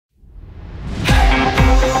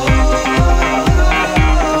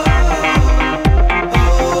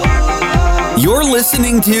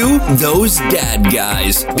listening to Those Dad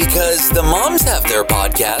Guys, because the moms have their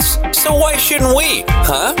podcasts, so why shouldn't we?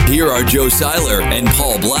 Huh? Here are Joe Seiler and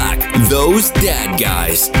Paul Black, Those Dad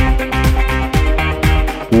Guys.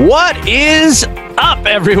 What is up,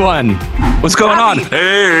 everyone? What's going on?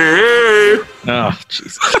 Hey. Oh,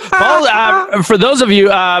 jeez. Paul, for those of you,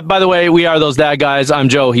 by the way, we are Those Dad Guys. I'm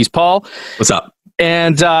Joe. He's Paul. What's up?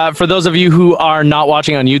 And for those of you who are not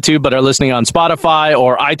watching on YouTube but are listening on Spotify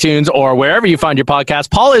or iTunes or wherever you find your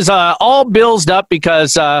podcast, Paul is all billsed up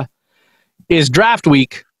because it's draft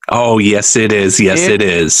week. Oh, yes, it is. Yes, it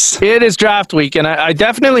is. It is draft week, and I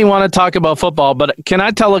definitely want to talk about football, but can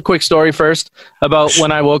I tell a quick story first about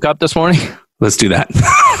when I woke up this morning? Let's do that.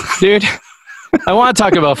 Dude, I want to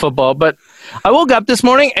talk about football, but I woke up this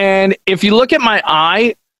morning, and if you look at my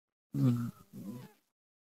eye,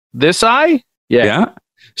 this eye? Yeah.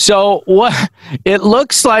 So what it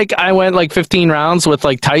looks like I went like 15 rounds with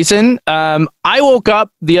like Tyson. I woke up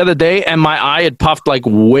the other day and my eye had puffed like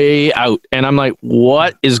way out. And I'm like,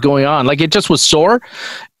 what is going on? Like it just was sore.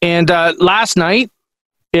 And last night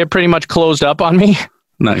it pretty much closed up on me.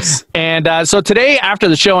 Nice. And so today after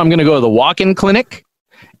the show, I'm going to go to the walk-in clinic.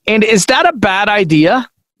 And is that a bad idea?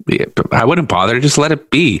 Yeah, I wouldn't bother. Just let it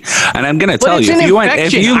be. And I'm going to tell you,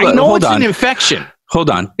 I know it's an infection. Hold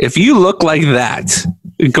on. If you look like that,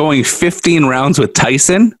 going 15 rounds with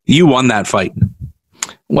Tyson, you won that fight.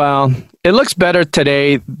 Well, it looks better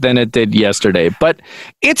today than it did yesterday, but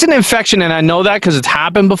it's an infection, and I know that because it's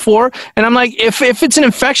happened before. And I'm like, if it's an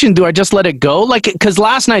infection, do I just let it go? Like, because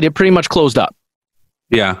last night it pretty much closed up.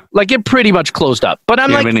 Yeah. Like it pretty much closed up. But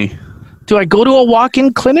I'm do I go to a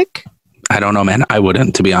walk-in clinic? I don't know, man. I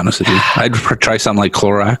wouldn't, to be honest with you. I'd try something like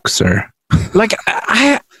Clorox or like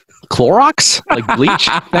Clorox, like bleach.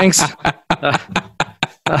 Thanks.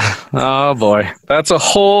 Oh boy, that's a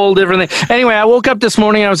whole different thing. Anyway, I woke up this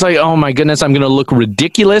morning and I was like, oh my goodness, I'm going to look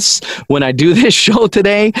ridiculous when I do this show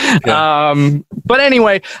today. Yeah. But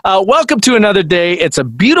anyway, welcome to another day. It's a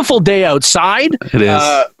beautiful day outside. It is.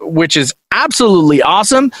 Which is absolutely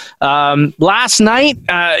awesome. Last night,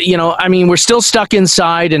 we're still stuck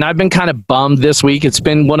inside and I've been kind of bummed this week. It's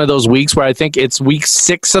been one of those weeks where I think it's week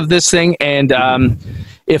 6 of this thing. And I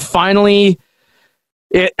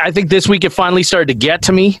think this week it finally started to get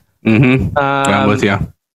to me. Mm-hmm. I'm with you.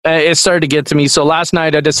 It started to get to me. So last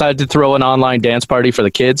night I decided to throw an online dance party for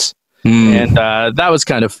the kids. And that was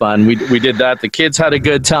kind of fun. We did that. The kids had a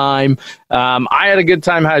good time. I had a good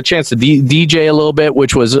time. Had a chance to DJ a little bit,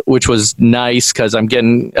 which was nice because I'm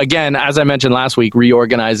getting, again, as I mentioned last week,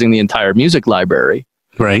 reorganizing the entire music library.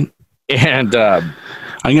 Right. And I'm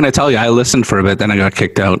going to tell you, I listened for a bit, then I got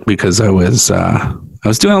kicked out because I was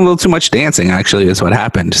doing a little too much dancing, actually, is what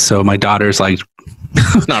happened. So my daughter's like,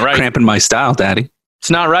 it's not right. Cramping my style, Daddy. It's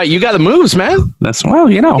not right. You got the moves, man. That's, well,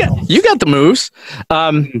 you know. Yeah, you got the moves.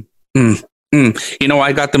 You know why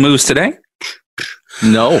I got the moves today?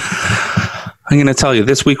 No. I'm going to tell you,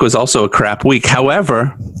 this week was also a crap week.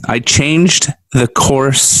 However, I changed the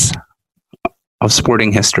course of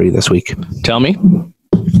sporting history this week. Tell me.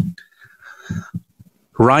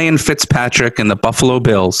 Ryan Fitzpatrick and the Buffalo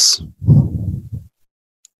Bills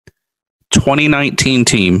 2019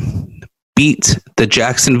 team beat the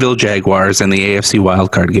Jacksonville Jaguars in the AFC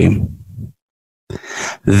wildcard game.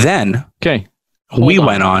 Then we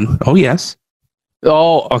went on. Oh, yes.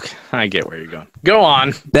 Oh, okay. I get where you're going. Go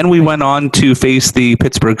on. Then we went on to face the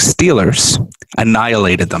Pittsburgh Steelers.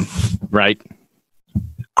 Annihilated them. Right.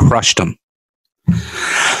 Crushed them.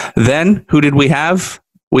 Then who did we have?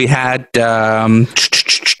 We had, I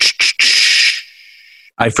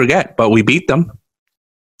forget, but we beat them.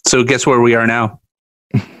 So guess where we are now?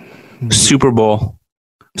 Super Bowl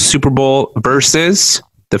versus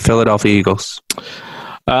the Philadelphia Eagles.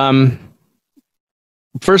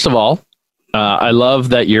 First of all, I love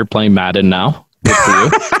that you're playing Madden now. Good for you.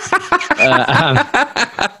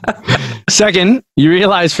 Second, you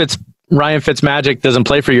realize Ryan Fitzmagic doesn't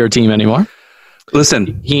play for your team anymore.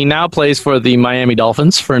 Listen, he now plays for the Miami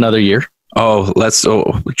Dolphins for another year. You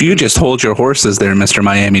just hold your horses there, Mr.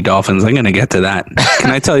 Miami Dolphins. I'm going to get to that. Can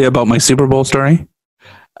I tell you about my Super Bowl story?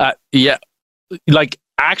 Yeah. Like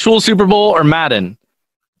actual Super Bowl or Madden?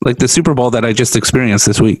 Like the Super Bowl that I just experienced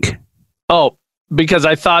this week. Oh, because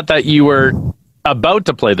I thought that you were about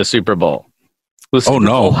to play the Super Bowl. The Super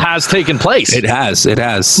Bowl has taken place. It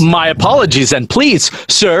has. My apologies, and please,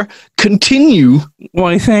 sir, continue.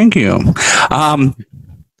 Why, thank you.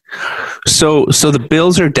 So the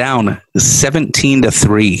Bills are down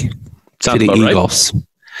 17-3 to the Eagles. Right.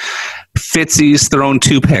 Fitzy's thrown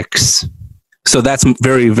 2 picks. So that's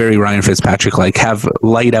very, very Ryan Fitzpatrick. Like, have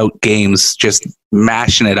light out games, just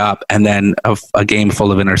mashing it up, and then a game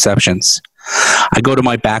full of interceptions. I go to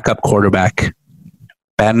my backup quarterback,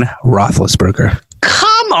 Ben Roethlisberger.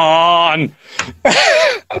 Come on.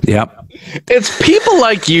 Yep. It's people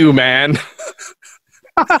like you, man.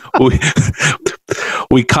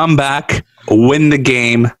 we come back, win the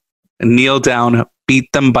game, kneel down,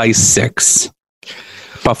 beat them by 6.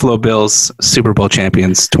 Buffalo Bills, Super Bowl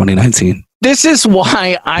champions 2019. This is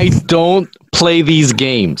why I don't play these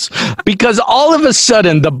games, because all of a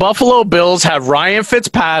sudden the Buffalo Bills have Ryan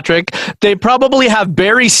Fitzpatrick. They probably have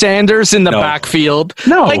Barry Sanders in the backfield.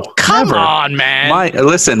 No, like, come never. on, man.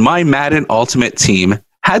 My Madden Ultimate team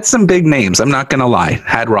had some big names. I'm not going to lie.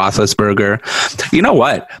 Had Roethlisberger. You know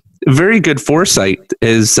what? Very good foresight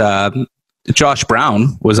is Josh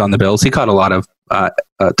Brown was on the Bills. He caught a lot of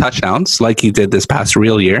touchdowns like he did this past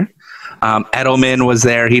real year. Edelman was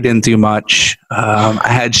there. He didn't do much. I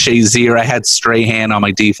had Shazier. I had Strahan on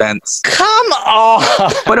my defense. Come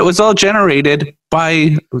on. But it was all generated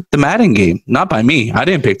by the Madden game, not by me. I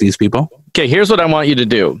didn't pick these people. Okay, here's what I want you to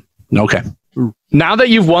do. Okay. Now that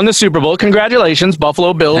you've won the Super Bowl, congratulations,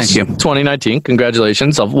 Buffalo Bills 2019.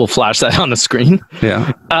 Congratulations. We'll flash that on the screen.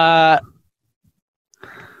 Yeah.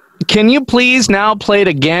 Can you please now play it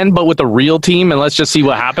again, but with a real team, and let's just see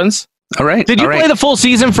what happens? All right. Did you play the full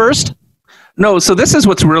season first? No, so this is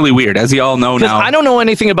what's really weird, as you all know now. I don't know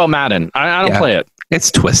anything about Madden. I don't play it.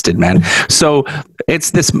 It's twisted, man. So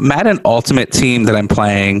it's this Madden Ultimate team that I'm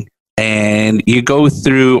playing, and you go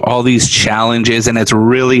through all these challenges, and it's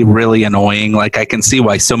really, really annoying. Like, I can see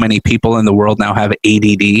why so many people in the world now have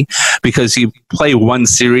ADD, because you play one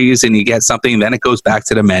series and you get something, then it goes back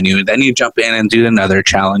to the menu, then you jump in and do another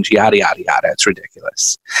challenge, yada, yada, yada. It's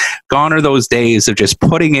ridiculous. Gone are those days of just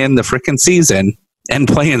putting in the freaking season and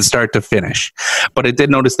playing start to finish. But I did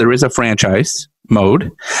notice there is a franchise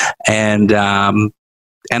mode, and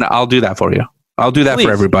I'll do that for you. I'll do that for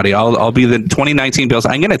everybody. I'll be the 2019 Bills.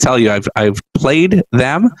 I'm going to tell you, I've played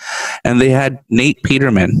them, and they had Nate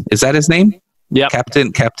Peterman. Is that his name? Yeah,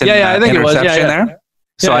 Captain. Yeah, I think it was. Yeah. There.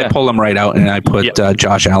 So I pull him right out, and I put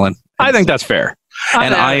Josh Allen. I think that's fair.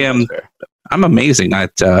 I'm amazing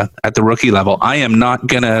at the rookie level. I am not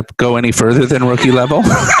going to go any further than rookie level.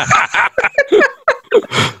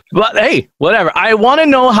 But hey, whatever. I want to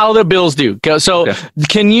know how the Bills do. So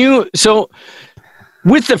can you? So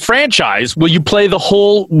with the franchise, will you play the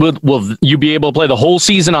whole? Will you be able to play the whole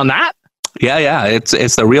season on that? Yeah.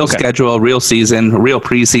 It's the real schedule, real season, real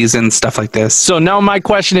preseason, stuff like this. So now my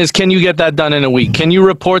question is, can you get that done in a week? Can you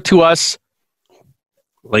report to us?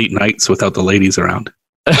 Late nights without the ladies around.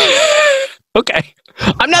 Okay.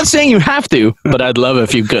 I'm not saying you have to, but I'd love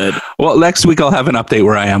if you could. Well, next week I'll have an update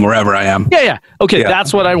where I am, wherever I am. Yeah. Okay,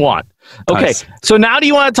 that's what I want. Okay, Nice. So now do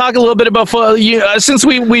you want to talk a little bit about since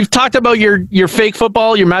we've talked about your fake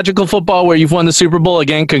football, your magical football, where you've won the Super Bowl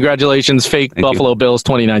again? Congratulations, fake Thank Buffalo you. Bills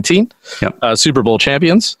 2019, Super Bowl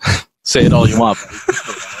champions. Say it all you want.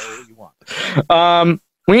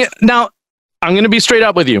 Now I'm going to be straight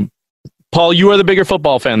up with you, Paul. You are the bigger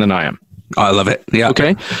football fan than I am. Oh, I love it. Yeah.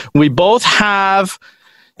 Okay. We both have.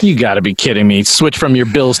 You got to be kidding me. Switch from your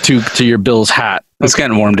Bills to your Bills hat. It's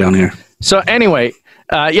getting warm down here. So anyway,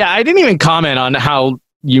 I didn't even comment on how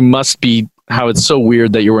it's so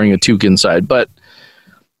weird that you're wearing a toque inside. But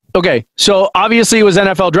okay, so obviously it was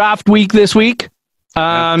NFL draft week this week.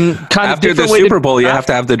 After the Super Bowl, you have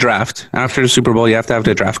to have the draft. After the Super Bowl, you have to have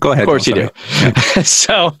the draft. Go ahead. Of course you do. Yeah.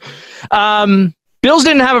 So, Bills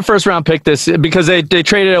didn't have a first round pick because they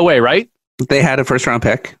traded it away, right? They had a first round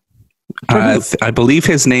pick. I believe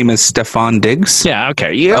his name is Stephon Diggs. Yeah.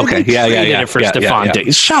 Okay. Yeah. For Stephon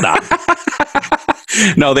Diggs. Shut up.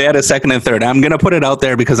 No, they had a second and third. I'm going to put it out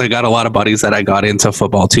there because I got a lot of buddies that I got into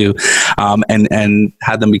football too, and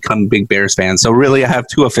had them become big Bears fans. So really, I have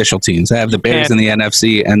two official teams. I have the Bears in the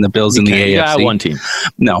NFC and the Bills in the AFC. Yeah, one team.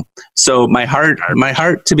 No. So my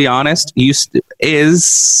heart, to be honest, is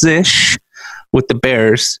ish with the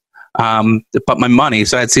Bears, but my money.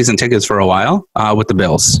 So I had season tickets for a while with the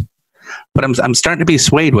Bills. But I'm starting to be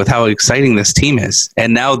swayed with how exciting this team is.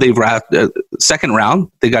 And now they've second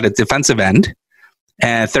round, they got a defensive end.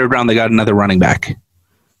 And third round, they got another running back.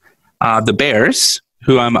 The Bears,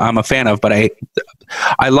 who I'm a fan of, but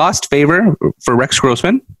I lost favor for Rex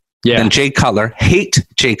Grossman. Yeah. And Jay Cutler. Hate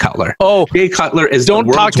Jay Cutler. Oh, Jay Cutler is don't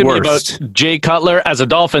the talk to worst. me about Jay Cutler as a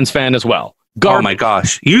Dolphins fan as well. Oh my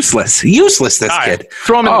gosh. Useless. This kid.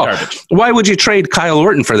 Throw him in the garbage. Why would you trade Kyle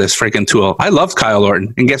Orton for this freaking tool? I loved Kyle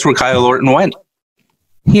Orton. And guess where Kyle Orton went?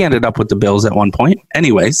 He ended up with the Bills at one point.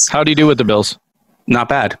 Anyways. How do you do with the Bills? Not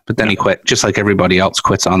bad. But then he quit, just like everybody else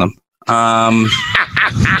quits on them.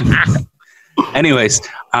 Anyways.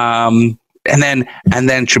 And then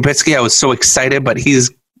Trubisky, I was so excited, but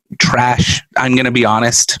he's trash. I'm going to be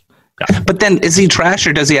honest. But then is he trash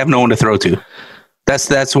or does he have no one to throw to?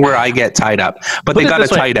 That's where I get tied up. But they got a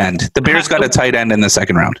tight end. The Bears got a tight end in the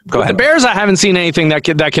second round. Go ahead. The Bears, I haven't seen anything that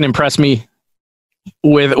can impress me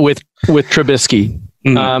with Trubisky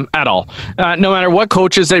at all. No matter what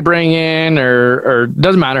coaches they bring in or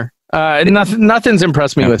doesn't matter. Nothing's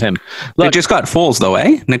impressed me with him. Look, they just got Foles though,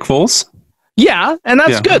 eh? Nick Foles. Yeah, and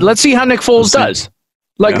that's good. Let's see how Nick Foles does.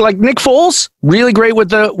 Like Nick Foles, really great with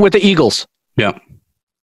the Eagles. Yeah.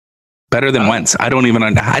 Better than Wentz. I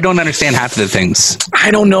don't understand half of the things.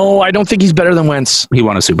 I don't know. I don't think he's better than Wentz. He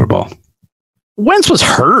won a Super Bowl. Wentz was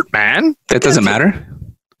hurt, man. That doesn't matter.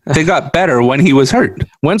 They got better when he was hurt.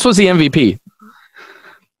 Wentz was the MVP.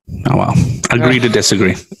 Oh, well. Agree to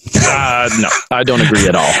disagree. No, I don't agree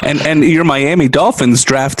at all. And your Miami Dolphins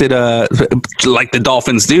drafted like the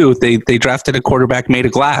Dolphins do, they drafted a quarterback made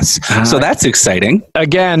of glass. So that's exciting.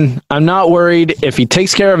 Again, I'm not worried if he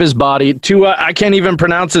takes care of his body. Tua, I can't even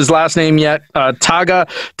pronounce his last name yet. Taga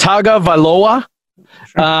Vailoa.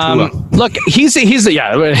 Look, he's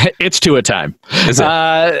it's Tua time. Is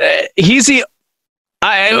it?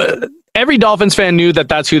 Every Dolphins fan knew that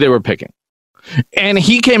that's who they were picking. And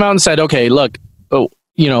he came out and said, okay, look,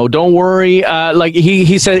 don't worry.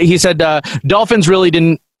 He said, Dolphins really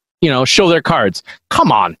didn't, show their cards.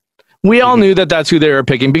 Come on. We all knew that that's who they were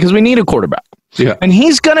picking because we need a quarterback. Yeah. And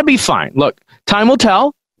he's going to be fine. Look, time will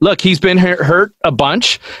tell. Look, he's been hurt a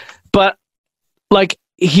bunch, but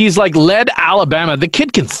he's led Alabama. The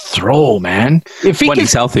kid can throw, man.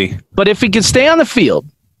 He's healthy. But if he can stay on the field,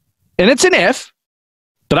 and it's an if,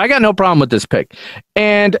 but I got no problem with this pick.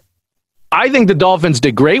 And I think the Dolphins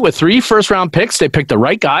did great with 3 first-round picks. They picked the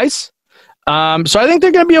right guys. So I think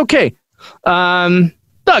they're going to be okay.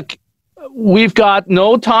 Look, we've got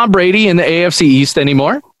no Tom Brady in the AFC East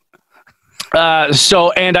anymore.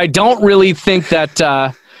 And I don't really think that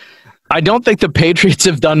I don't think the Patriots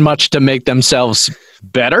have done much to make themselves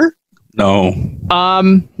better. No.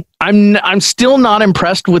 I'm still not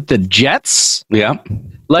impressed with the Jets. Yeah.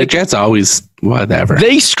 The Jets always whatever.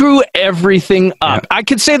 They screw everything up. Yeah. I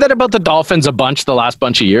could say that about the Dolphins the last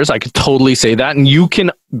bunch of years. I could totally say that. And you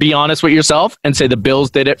can be honest with yourself and say the Bills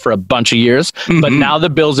did it for a bunch of years, but now the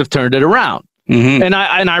Bills have turned it around. And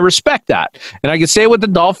I respect that. And I can say it with the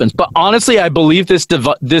Dolphins. But honestly, I believe this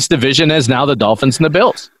division is now the Dolphins and the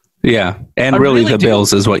Bills. Yeah, and really the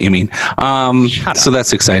Bills is what you mean. So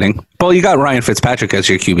that's exciting. Well, you got Ryan Fitzpatrick as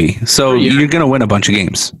your QB, so you're going to win a bunch of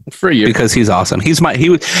games for you because he's awesome.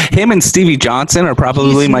 Him and Stevie Johnson are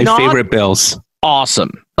probably my favorite Bills.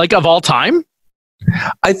 Awesome, of all time.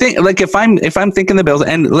 I think if I'm thinking the Bills,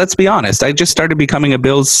 and let's be honest, I just started becoming a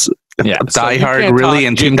Bills diehard really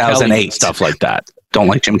in 2008, stuff like that. Don't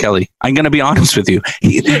like Jim Kelly. I'm going to be honest with you.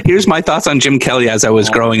 Here's my thoughts on Jim Kelly as I was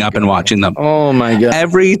growing up and watching them. Oh, my God.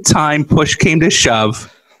 Every time push came to shove,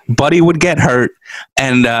 Buddy would get hurt,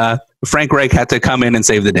 and Frank Reich had to come in and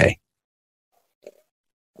save the day.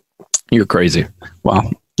 You're crazy. Wow.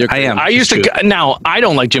 I am. Now, I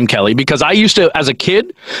don't like Jim Kelly because I used to, as a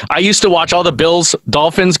kid, I used to watch all the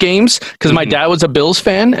Bills-Dolphins games because my dad was a Bills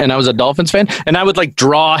fan and I was a Dolphins fan. And I would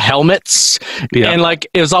draw helmets and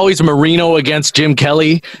it was always Marino against Jim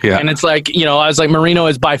Kelly. Yeah. And it's I was Marino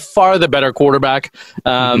is by far the better quarterback.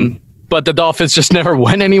 But the Dolphins just never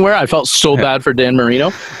went anywhere. I felt so bad for Dan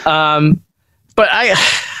Marino. But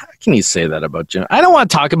can you say that about Jim? I don't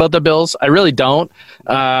want to talk about the Bills. I really don't,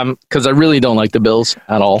 because I really don't like the Bills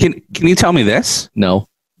at all. Can you tell me this? No.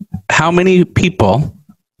 How many people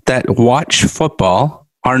that watch football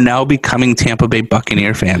are now becoming Tampa Bay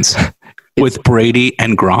Buccaneer fans with Brady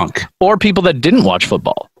and Gronk? Or people that didn't watch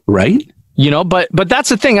football. Right? But that's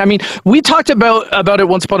the thing. I mean, we talked about it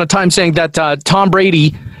once upon a time saying that Tom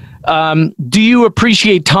Brady... do you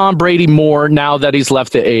appreciate Tom Brady more now that he's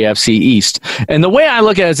left the AFC East? And the way I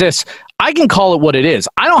look at it is this: I can call it what it is.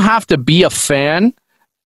 I don't have to be a fan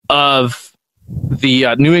of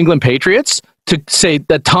the New England Patriots to say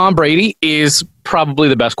that Tom Brady is probably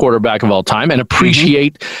the best quarterback of all time and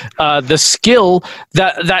appreciate the skill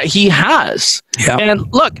that he has. Yeah.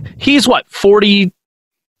 And look, he's 40.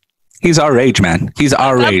 He's our age, man. He's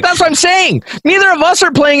our age. That's what I'm saying. Neither of us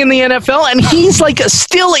are playing in the NFL, and he's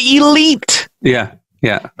still elite. Yeah,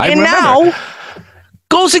 yeah. And now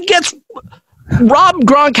goes against Rob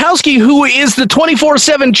Gronkowski, who is the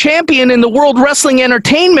 24/7 champion in the World Wrestling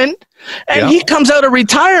Entertainment, and he comes out of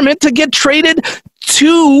retirement to get traded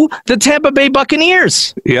to the Tampa Bay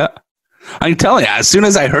Buccaneers. Yeah. I'm telling you, as soon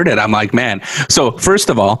as I heard it, I'm like, man. So first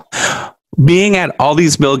of all, being at all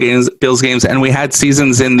these Bills games, and we had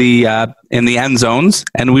seasons in the end zones,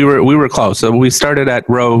 and we were close. So we started at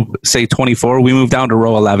row, say 24. We moved down to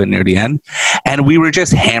row 11 near the end, and we were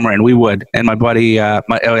just hammering. We would, and my buddy, I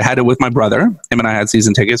had it with my brother. Him and I had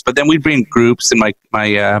season tickets, but then we'd bring groups and my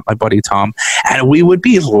buddy Tom, and we would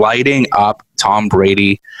be lighting up Tom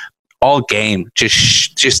Brady all game,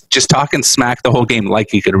 just talking smack the whole game, like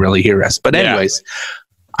he could really hear us. But anyways,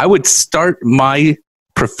 I would start my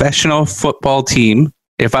professional football team.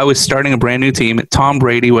 If I was starting a brand new team, Tom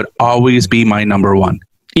Brady would always be my number one.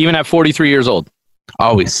 Even at 43 years old.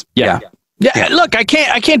 Always. Yeah. Look, I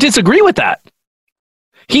can't disagree with that.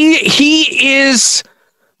 He is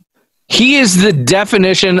the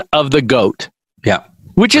definition of the GOAT. Yeah.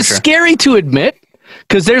 Which is scary to admit,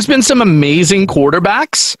 because there's been some amazing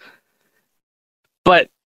quarterbacks. But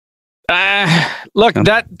look,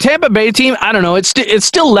 that Tampa Bay team, I don't know. It's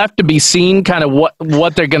still left to be seen kind of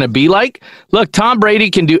what they're going to be like. Look, Tom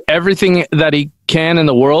Brady can do everything that he can in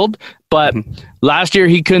the world, but last year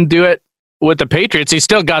he couldn't do it with the Patriots. He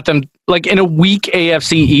still got them like in a weak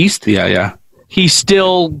AFC East. Yeah. He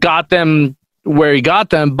still got them where he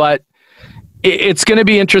got them, but it's going to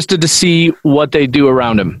be interesting to see what they do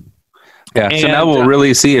around him. Yeah, so now we'll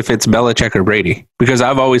really see if it's Belichick or Brady, because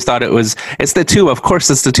I've always thought it's the two. Of course,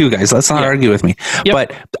 it's the two guys. Let's not argue with me. Yep.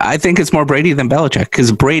 But I think it's more Brady than Belichick,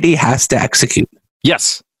 because Brady has to execute.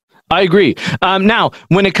 Yes, I agree. Now,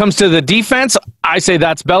 when it comes to the defense, I say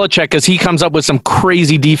that's Belichick, because he comes up with some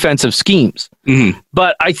crazy defensive schemes. Mm-hmm.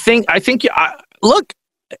 But I think look,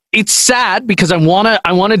 it's sad because I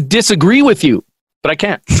wanna disagree with you, but I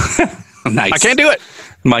can't. Nice. I can't do it.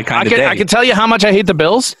 My kind of day. I can tell you how much I hate the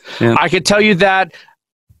Bills. Yeah. I can tell you that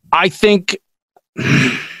I think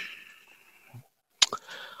the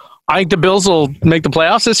Bills will make the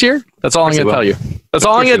playoffs this year. That's all I'm going to tell you. That's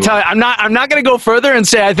all I'm going to tell you. I'm not going to go further and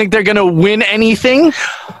say I think they're going to win anything.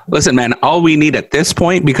 Listen, man, all we need at this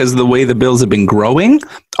point, because of the way the Bills have been growing,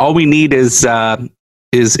 all we need is one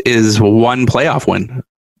playoff win.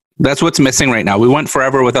 That's what's missing right now. We went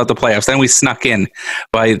forever without the playoffs. Then we snuck in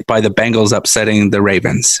by the Bengals upsetting the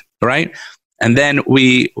Ravens, right? And then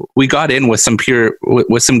we got in with some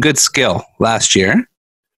good skill last year,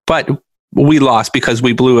 but we lost because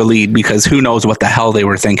we blew a lead, because who knows what the hell they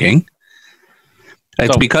were thinking.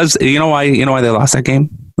 It's because you know why they lost that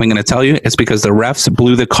game? I'm going to tell you. It's because the refs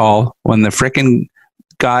blew the call when the frickin'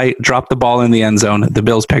 guy dropped the ball in the end zone. The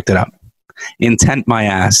Bills picked it up. Intent my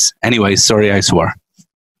ass. Anyway, sorry I swore.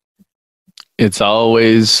 It's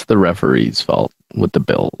always the referee's fault with the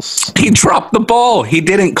Bills. He dropped the ball. He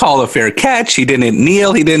didn't call a fair catch. He didn't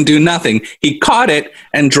kneel. He didn't do nothing. He caught it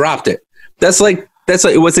and dropped it. That's like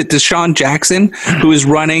was it Deshaun Jackson who was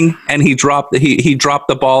running and he dropped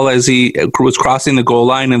the ball as he was crossing the goal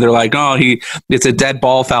line, and they're like, oh, it's a dead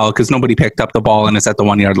ball foul because nobody picked up the ball and it's at the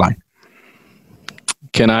 1 yard line.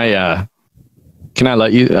 Can I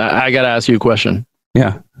let you? I got to ask you a question.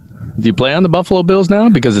 Yeah. Do you play on the Buffalo Bills now?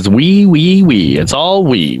 Because it's we. It's all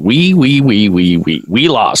we. We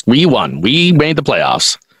lost. We won. We made the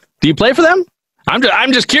playoffs. Do you play for them?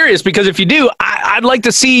 I'm just curious, because if you do, I'd like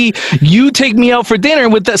to see you take me out for dinner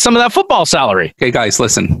with some of that football salary. Okay, guys,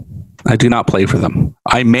 listen. I do not play for them.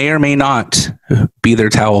 I may or may not be their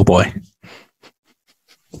towel boy.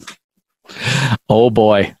 Oh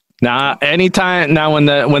boy! Now,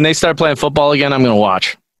 when they start playing football again, I'm going to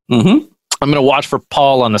watch. Mm-hmm. I'm going to watch for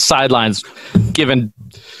Paul on the sidelines, giving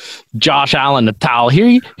Josh Allen the towel. Here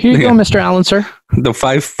you go, Mr. Allen, sir. The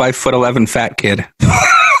 5'11" fat kid,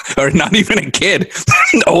 or not even a kid,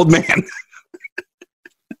 an old man.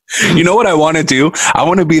 You know what I want to do? I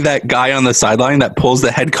want to be that guy on the sideline that pulls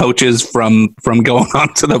the head coaches from going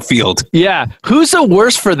onto the field. Yeah, who's the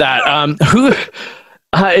worst for that?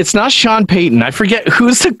 It's not Sean Payton. I forget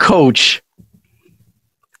who's the coach.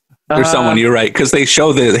 Or someone, you're right, because they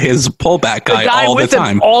show his pullback guy all the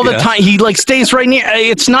time. All the time. He stays right near.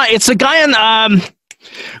 It's the guy on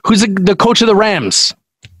who's the coach of the Rams.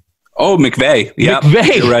 Oh, McVay. Yeah.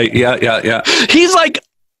 McVay. You're right. Yeah. He's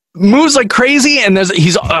moves like crazy, and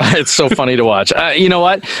it's so funny to watch. You know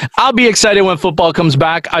what? I'll be excited when football comes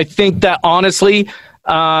back. I think that honestly,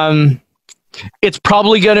 it's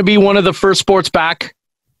probably going to be one of the first sports back.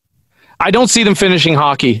 I don't see them finishing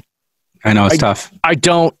hockey. I know it's tough. I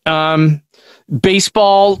don't.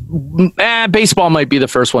 Baseball might be the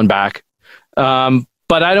first one back, but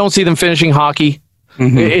I don't see them finishing hockey.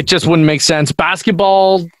 Mm-hmm. It just wouldn't make sense.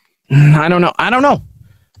 Basketball, I don't know.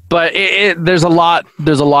 But there's a lot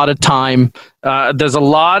of time. There's a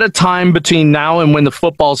lot of time between now and when the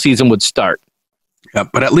football season would start. Yeah,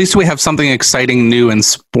 but at least we have something exciting, new, and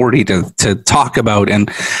sporty to talk about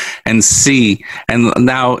and see. And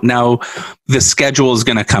now the schedule is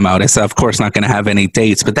going to come out. It's of course not going to have any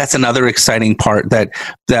dates, but that's another exciting part. That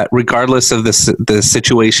regardless of the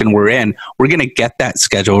situation we're in, we're going to get that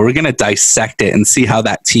schedule. We're going to dissect it and see how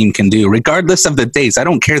that team can do, regardless of the dates. I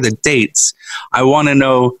don't care the dates. I want to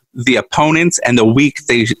know the opponents and the week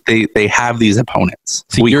they have these opponents.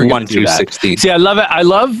 So week 1 through 16. See, I love it. I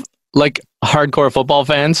love like hardcore football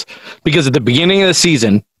fans, because at the beginning of the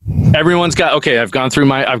season, everyone's got, okay, I've gone through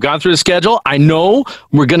the schedule. I know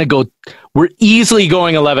we're easily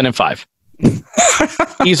going 11-5.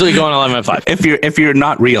 Easily going 11-5. If you're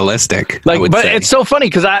not realistic, but say. It's so funny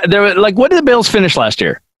because there were like, what did the Bills finish last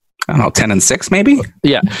year? I don't know, 10-6 maybe.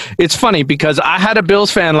 Yeah, it's funny because I had a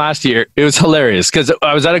Bills fan last year. It was hilarious because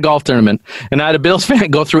I was at a golf tournament and I had a Bills fan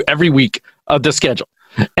go through every week of the schedule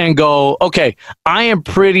and go, okay, I am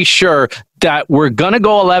pretty sure that we're gonna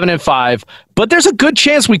go 11-5, but there's a good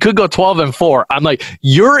chance we could go 12-4. I'm like,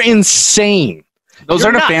 you're insane. Those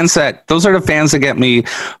are the fans that get me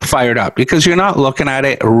fired up, because you're not looking at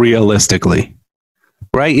it realistically,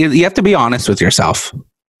 right? You have to be honest with yourself.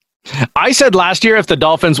 I said last year, if the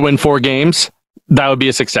Dolphins win 4 games, that would be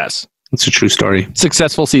a success. It's a true story.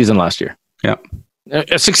 Successful season last year. Yeah.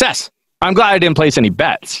 A success. I'm glad I didn't place any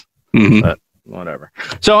bets. Mm-hmm. But whatever.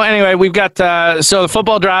 So anyway, we've got so the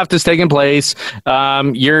football draft is taking place.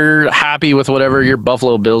 You're happy with whatever your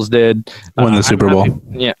Buffalo Bills did. Won the Super Bowl.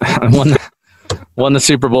 Yeah, won the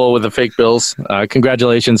Super Bowl with the fake Bills.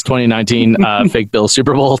 Congratulations, 2019 fake Bills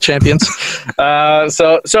Super Bowl champions.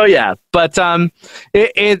 So yeah, but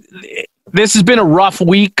this has been a rough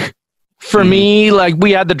week for me. Like,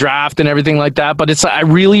 we had the draft and everything like that, but I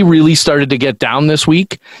really started to get down this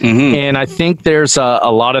week. Mm-hmm. And I think there's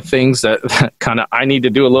a lot of things that kind of I need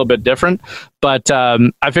to do a little bit different, but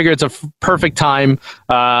I figure it's a perfect time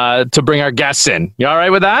to bring our guests in. You all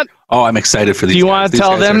right with that? Oh, I'm excited for these. Do you want to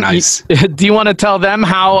tell them? Nice. Do you want to tell them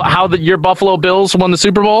how your Buffalo Bills won the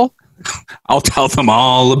Super Bowl? I'll tell them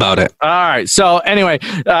all about it. All right. So anyway,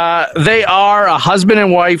 they are a husband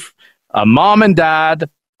and wife, a mom and dad.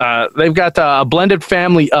 They've got a blended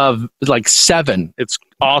family of like 7. It's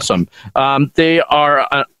awesome. They are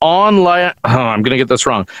an online. Oh, I'm going to get this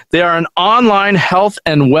wrong. They are an online health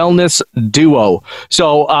and wellness duo.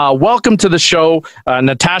 So welcome to the show,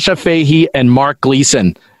 Natasha Fahey and Mark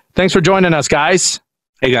Gleason. Thanks for joining us, guys.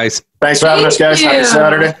 Hey, guys. Thanks for having us, guys. Happy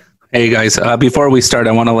Saturday. Hey, guys. Before we start,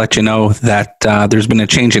 I want to let you know that there's been a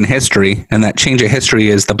change in history, and that change of history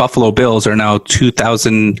is the Buffalo Bills are now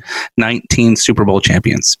 2019 Super Bowl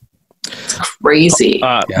champions. Crazy.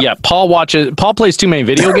 Yeah, Paul plays too many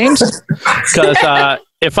video games because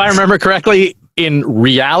if I remember correctly, in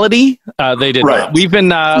reality, they did not. We've been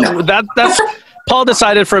that's Paul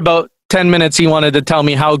decided for about 10 minutes he wanted to tell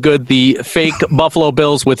me how good the fake Buffalo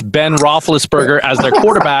Bills with Ben Roethlisberger as their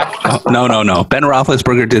quarterback. No. Ben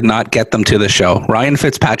Roethlisberger did not get them to the show. Ryan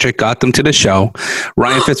Fitzpatrick got them to the show.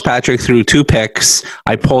 Ryan Fitzpatrick threw 2 picks.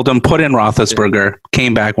 I pulled him, put in Roethlisberger,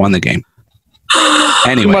 came back, won the game.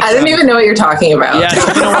 Anyway. I didn't even know what you're talking about. Yeah,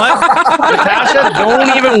 you know what? Natasha,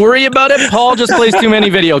 don't even worry about it. Paul just plays too many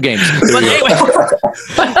video games. But anyway,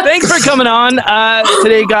 thanks for coming on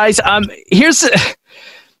today, guys.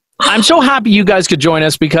 I'm so happy you guys could join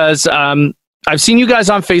us because I've seen you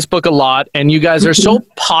guys on Facebook a lot, and you guys are so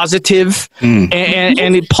positive.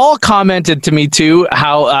 And Paul commented to me too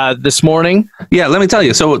how this morning. Yeah, let me tell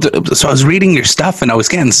you. So I was reading your stuff, and I was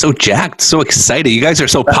getting so jacked, so excited. You guys are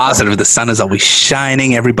so positive. The sun is always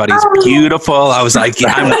shining. Everybody's beautiful. I was like,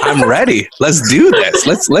 yeah, I'm ready. Let's do this.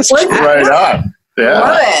 Let's chat. Right on. Yeah.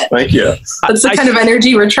 Love it. Thank you. That's the kind of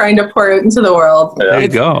energy we're trying to pour out into the world. There you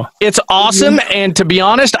go. It's awesome. And to be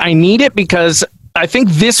honest, I need it because I think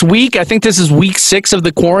this is week 6 of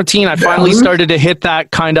the quarantine. I finally started to hit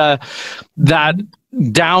that kind of that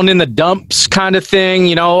down in the dumps kind of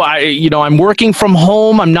thing. I'm working from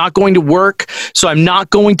home. I'm not going to work, so I'm not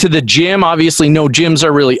going to the gym. Obviously, no gyms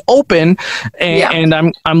are really open, and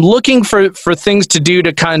I'm looking for things to do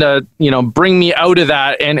to kind of bring me out of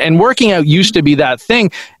that. And working out used to be that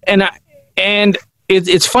thing, and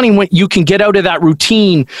it's funny when you can get out of that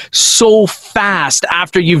routine so fast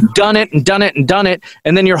after you've done it,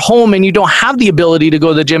 and then you're home and you don't have the ability to go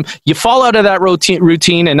to the gym. You fall out of that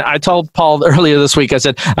routine. And I told Paul earlier this week, I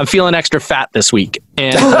said, I'm feeling extra fat this week.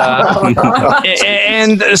 And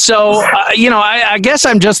and so, I guess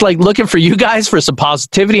I'm just like looking for you guys for some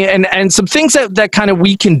positivity and some things that kind of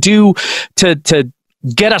we can do to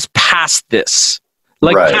get us past this,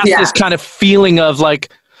 past this kind of feeling of like,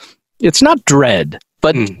 it's not dread.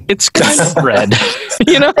 but it's kind of bread,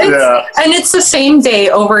 you know? And it's the same day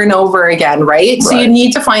over and over again, right? So you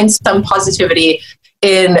need to find some positivity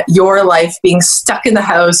in your life, being stuck in the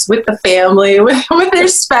house with the family, with their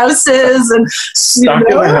spouses, and stuck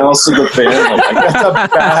in the house with the family. That's a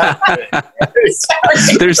bad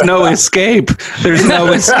thing. There's no escape. There's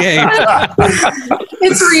no escape.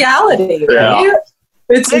 It's reality. Right?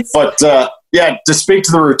 But to speak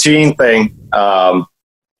to the routine thing,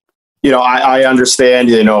 I understand,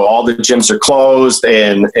 all the gyms are closed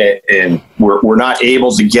and we're not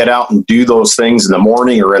able to get out and do those things in the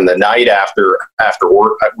morning or in the night after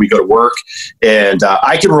work. We go to work, and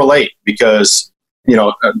I can relate because,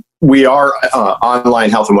 we are online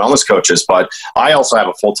health and wellness coaches, but I also have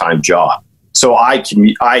a full-time job. So I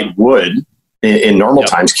would in normal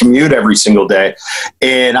times commute every single day,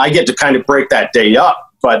 and I get to kind of break that day up.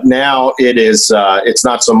 But now it's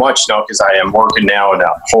not so much now because I am working now in a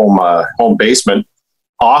home basement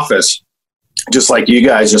office, just like you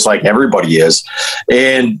guys, just like everybody is.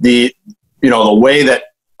 And the way that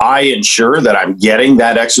I ensure that I'm getting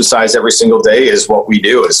that exercise every single day is what we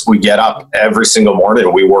do is we get up every single morning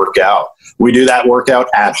and we work out. We do that workout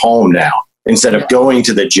at home now instead of going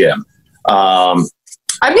to the gym.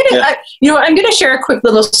 I'm gonna share a quick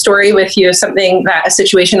little story with you, a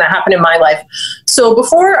situation that happened in my life. So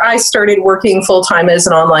before I started working full-time as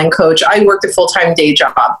an online coach, I worked a full-time day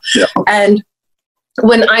job. Yeah. And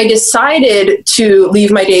when I decided to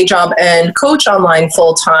leave my day job and coach online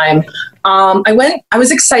full-time, I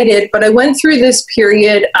was excited, but I went through this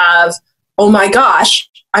period of, oh my gosh,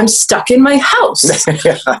 I'm stuck in my house.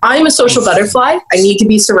 I'm a social butterfly. I need to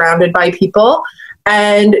be surrounded by people.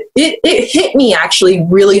 And it hit me actually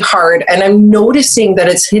really hard. And I'm noticing that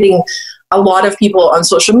it's hitting a lot of people on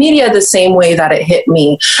social media the same way that it hit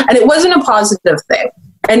me. And it wasn't a positive thing.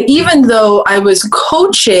 And even though I was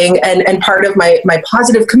coaching and part of my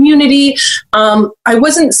positive community, I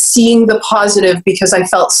wasn't seeing the positive because I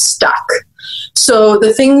felt stuck. So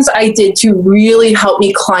the things I did to really help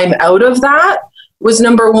me climb out of that was,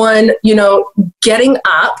 number one, getting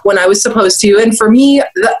up when I was supposed to. And for me,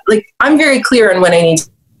 I'm very clear on when I need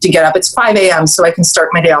to get up. It's 5 a.m. so I can start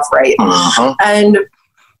my day off right. Uh-huh. And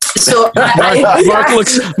so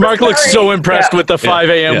Mark looks so impressed with the 5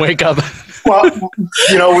 a.m. wake up. Well,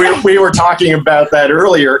 we were talking about that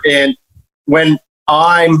earlier. And when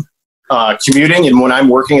I'm commuting and when I'm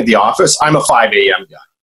working at the office, I'm a 5 a.m. guy.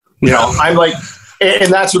 I'm like,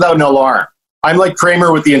 and that's without an alarm. I'm like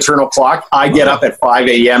Kramer with the internal clock. I get up at 5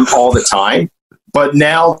 a.m. all the time. But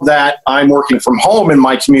now that I'm working from home and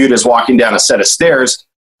my commute is walking down a set of stairs,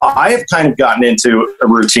 I have kind of gotten into a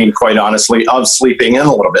routine, quite honestly, of sleeping in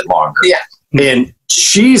a little bit longer. Yeah. And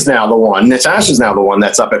Natasha's now the one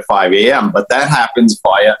that's up at 5 a.m., but that happens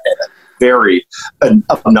via a very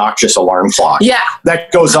obnoxious alarm clock. Yeah.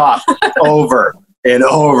 That goes off over and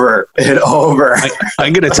over and over.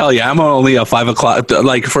 I'm going to tell you, I'm only a 5 o'clock.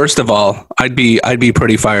 Like, first of all, I'd be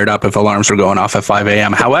pretty fired up if alarms were going off at 5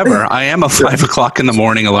 a.m. However, I am a 5 o'clock in the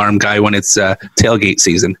morning alarm guy when it's tailgate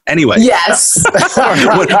season. Anyway. Yes.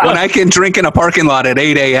 when I can drink in a parking lot at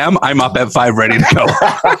 8 a.m., I'm up at 5 ready to go.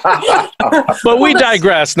 But we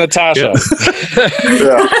digress, Natasha.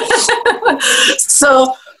 Yeah.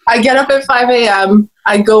 So I get up at 5 a.m.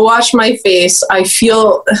 I go wash my face. I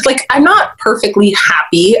feel like I'm not perfectly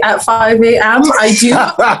happy at 5 a.m. I do.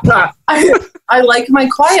 I like my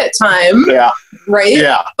quiet time. Yeah. Right?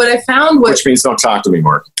 Yeah. But I found which means don't talk to me,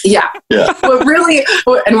 Mark. Yeah. Yeah. But really,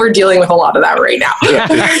 and we're dealing with a lot of that right now. Yeah.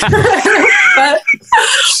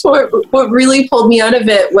 But what really pulled me out of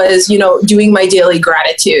it was, doing my daily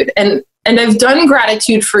gratitude. And I've done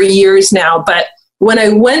gratitude for years now, but when I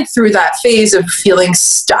went through that phase of feeling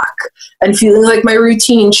stuck and feeling like my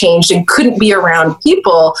routine changed and couldn't be around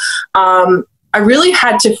people, I really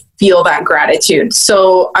had to feel that gratitude.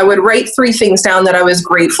 So I would write 3 things down that I was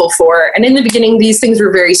grateful for. And in the beginning, these things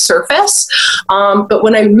were very surface. But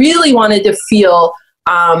when I really wanted to feel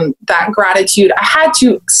that gratitude, I had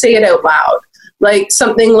to say it out loud. Like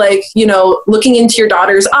something like, looking into your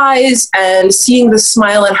daughter's eyes and seeing the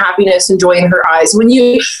smile and happiness and joy in her eyes.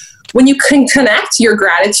 When you can connect your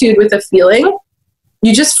gratitude with a feeling,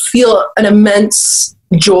 you just feel an immense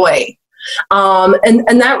joy.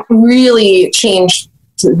 And that really changed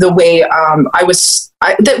the way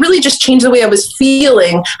that really just changed the way I was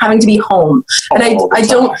feeling having to be home. And I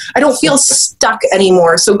don't feel stuck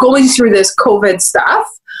anymore. So going through this COVID stuff,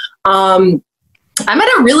 I'm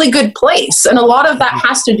at a really good place. And a lot of that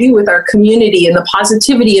has to do with our community and the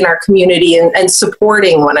positivity in our community and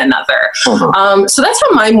supporting one another. Uh-huh. So that's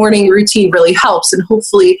how my morning routine really helps. And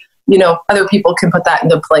hopefully, other people can put that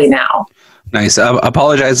into play now. Nice.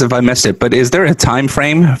 Apologize if I missed it, but is there a time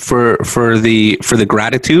frame for the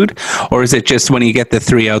gratitude, or is it just when you get the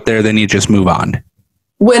 3 out there, then you just move on?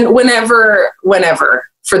 Whenever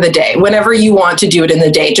for the day, whenever you want to do it in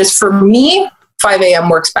the day. Just for me, 5 a.m.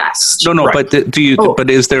 works best. No, right. But but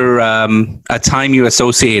is there a time you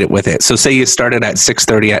associate it with it? So say you started at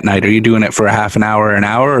 6:30 at night. Are you doing it for a half an hour,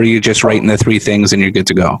 or are you just writing the 3 things and you're good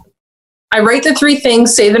to go? I write the 3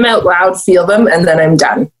 things, say them out loud, feel them, and then I'm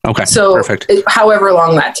done. Okay, so perfect. However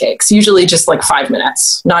long that takes, usually just like 5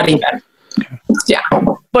 minutes, not even. Yeah.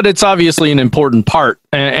 But it's obviously an important part,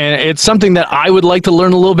 and it's something that I would like to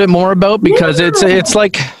learn a little bit more about, because it's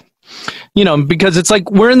like, because it's like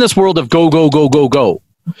we're in this world of go, go, go, go, go.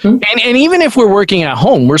 Mm-hmm. And even if we're working at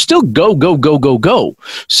home, we're still go, go, go, go, go.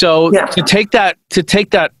 So to take that,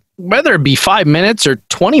 whether it be 5 minutes or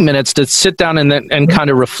 20 minutes to sit down and kind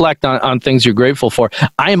of reflect on things you're grateful for.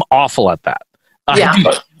 I am awful at that.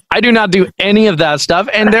 I do not do any of that stuff.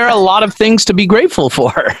 And there are a lot of things to be grateful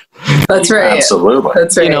for. That's right. Absolutely.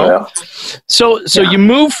 That's right. So you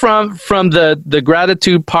move from the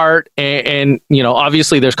gratitude part and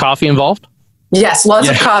obviously there's coffee involved. Yes. Lots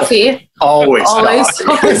of coffee. Always coffee.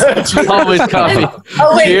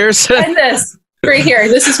 Cheers. And this. Right here.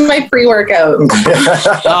 This is my pre-workout.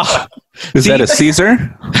 Is that a Caesar?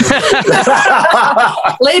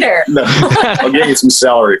 Later. No, I'll get you some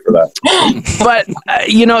celery for that. But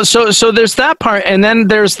so there's that part, and then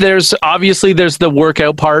there's obviously there's the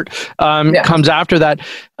workout part comes after that.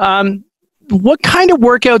 What kind of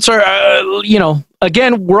workouts are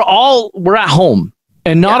again, we're at home.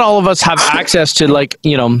 And not all of us have access to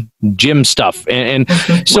gym stuff. And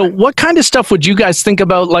so what kind of stuff would you guys think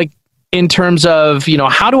about in terms of,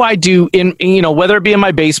 how do I do whether it be in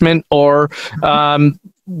my basement or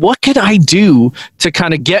what could I do to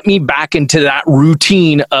kind of get me back into that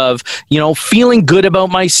routine of, feeling good about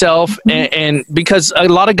myself and because a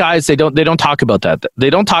lot of guys, they don't talk about that. They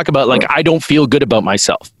don't talk about I don't feel good about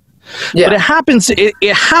myself. Yeah. But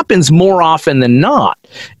it happens more often than not.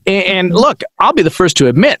 And look, I'll be the first to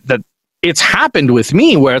admit that it's happened with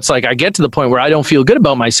me where it's I get to the point where I don't feel good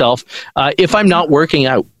about myself if I'm not working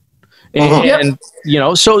out. And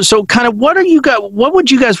so kind of what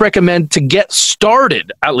would you guys recommend to get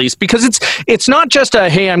started at least? Because it's not just a,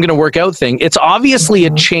 hey, I'm going to work out thing. It's obviously a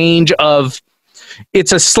change of,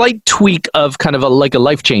 it's a slight tweak of kind of a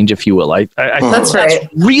life change, if you will. I think that's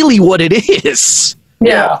really what it is.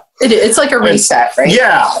 Yeah. It's like a reset, right?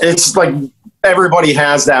 Yeah. It's like everybody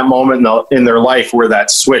has that moment in their life where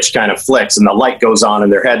that switch kind of flicks and the light goes on in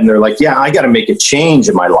their head and they're like, yeah, I got to make a change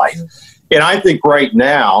in my life. And I think right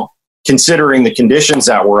now, considering the conditions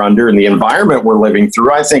that we're under and the environment we're living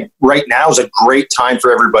through, I think right now is a great time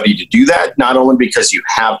for everybody to do that. Not only because you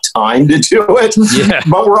have time to do it,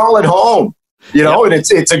 but we're all at home, and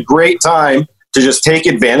it's a great time to just take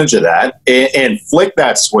advantage of that and flick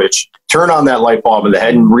that switch, turn on that light bulb in the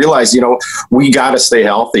head and realize, we got to stay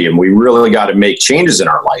healthy and we really got to make changes in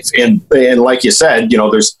our life. And like you said,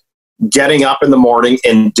 there's getting up in the morning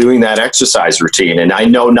and doing that exercise routine. And I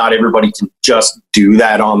know not everybody can just do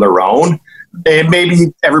that on their own. And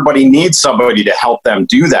maybe everybody needs somebody to help them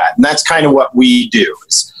do that. And that's kind of what we do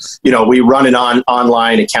is, we run an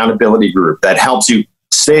online accountability group that helps you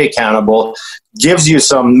stay accountable, gives you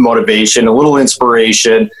some motivation, a little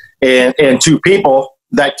inspiration, and 2 people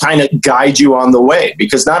that kind of guide you on the way,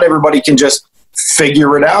 because not everybody can just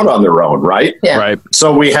figure it out on their own. Right. Yeah. Right.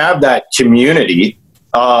 So we have that community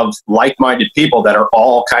of like-minded people that are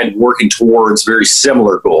all kind of working towards very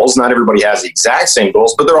similar goals. Not everybody has the exact same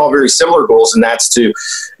goals, but they're all very similar goals. And that's to,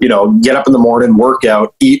 get up in the morning, work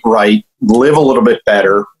out, eat right, live a little bit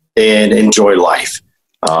better, and enjoy life.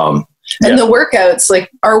 And the workouts,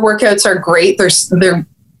 our workouts are great.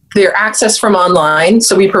 They're accessed from online.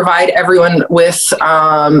 So we provide everyone with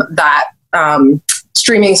that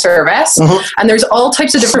streaming service. And there's all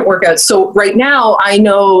types of different workouts. So right now I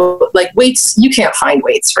know weights, you can't find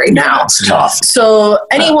weights right now. It's tough. So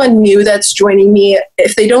anyone new that's joining me,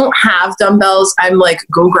 if they don't have dumbbells, I'm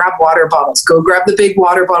go grab water bottles, go grab the big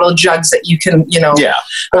water bottle jugs that you can,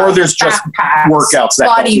 or there's just workouts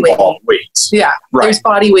that don't involve weights. Yeah. Right. There's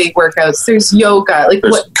body weight workouts. There's yoga,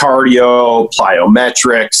 there's cardio,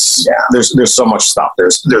 plyometrics. Yeah. There's so much stuff.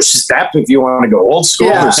 There's step if you want to go old school.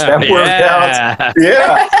 Yeah. There's step workouts.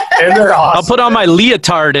 Yeah, and they're awesome. I'll put on my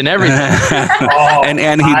leotard and everything.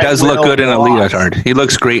 and he does look good in a leotard. He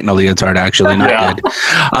looks great in a leotard, actually. Not good.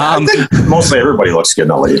 I think mostly everybody looks good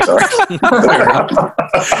in a leotard.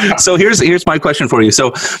 So here's my question for you.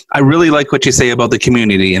 So I really like what you say about the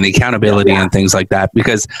community and the accountability and things like that,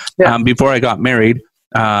 because before I got married,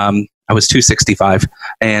 I was 265,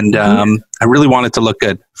 and I really wanted to look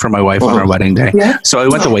good for my wife on our wedding day. Yeah. So I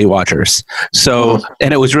went to Weight Watchers. So,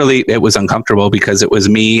 and it was uncomfortable because it was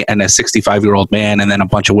me and a 65-year-old man and then a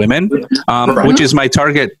bunch of women, which is my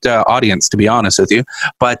target audience, to be honest with you.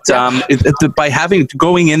 But by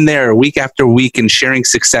going in there week after week and sharing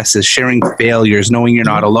successes, sharing failures, knowing you're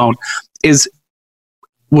not alone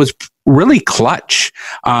was really clutch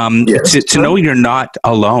to know you're not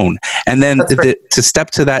alone. And then to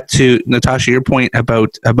step to that, to Natasha, your point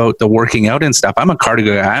about the working out and stuff. I'm a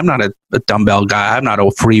cardio guy. I'm not a dumbbell guy. I'm not a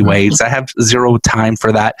free weights. I have zero time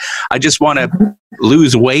for that. I just want to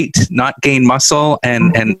lose weight, not gain muscle,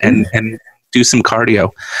 and do some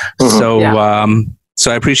cardio.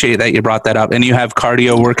 So I appreciate that you brought that up. And you have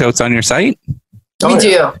cardio workouts on your site? We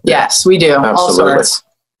do. Yes, we do. Absolutely. All sorts.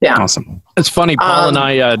 Yeah. Awesome. It's funny. Paul and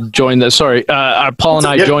I joined joined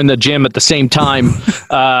the gym at the same time.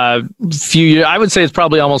 I would say it's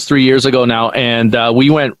probably almost 3 years ago now. And we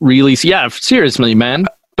went really, seriously, man.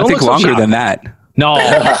 I think longer than that. No.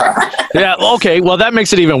 Yeah. Okay. Well, that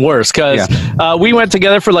makes it even worse because we went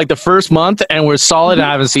together for like the first month and we're solid. And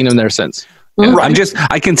I haven't seen him there since.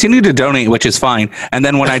 I continue to donate, which is fine. And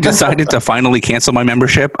then when I decided to finally cancel my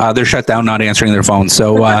membership, they're shut down, not answering their phones.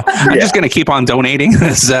 So I'm just going to keep on donating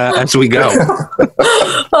as we go.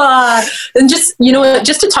 And just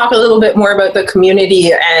to talk a little bit more about the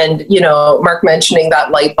community and, Mark mentioning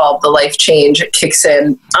that light bulb, the life change, it kicks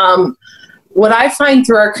in. What I find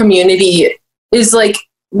through our community is like,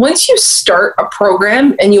 once you start a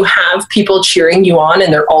program and you have people cheering you on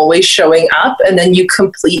and they're always showing up and then you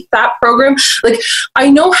complete that program, like I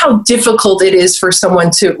know how difficult it is for someone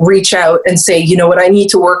to reach out and say, you know what, I need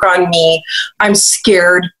to work on me. I'm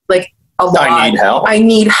scared, like a lot. I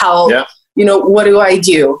need help. Yeah. What do I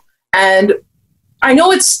do? And I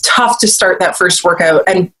know it's tough to start that first workout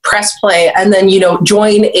and press play and then,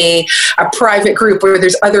 join a private group where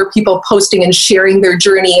there's other people posting and sharing their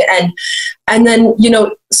journey. And then,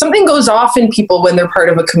 something goes off in people when they're part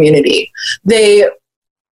of a community.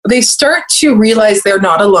 They start to realize they're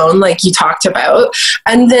not alone, like you talked about,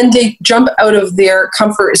 and then they jump out of their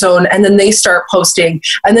comfort zone and then they start posting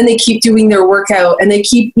and then they keep doing their workout and they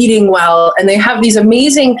keep eating well and they have these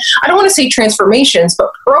amazing, I don't want to say transformations, but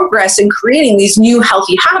progress in creating these new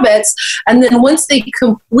healthy habits. And then once they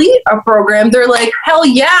complete a program, they're like, hell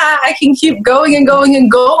yeah, I can keep going and going and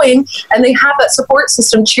going. And they have that support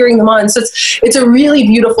system cheering them on. So it's a really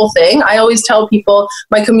beautiful thing. I always tell people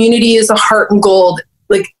my community is a heart and gold.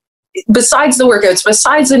 Like besides the workouts,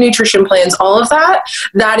 besides the nutrition plans, all of that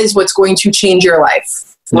is what's going to change your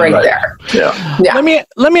life right there. Yeah.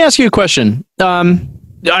 Let me ask you a question.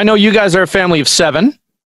 I know you guys are a family of 7.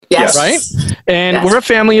 Yes. Right? And we're a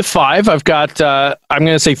family of 5. I've got, I'm going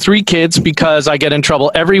to say 3 kids because I get in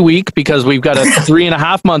trouble every week because we've got a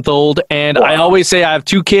 3.5-month-old. And I always say I have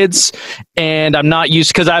 2 kids and I'm not used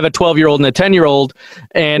because I have a 12-year-old and a 10-year-old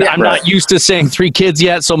and I'm not used to saying 3 kids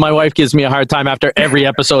yet. So my wife gives me a hard time after every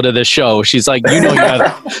episode of this show. She's like, you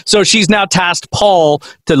have. So she's now tasked Paul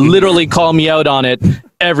to literally call me out on it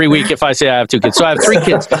every week if I say I have 2 kids. So I have 3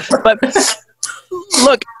 kids. But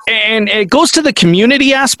look, and it goes to the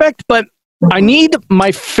community aspect, but I need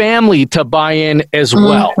my family to buy in as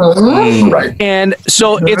well. Right. And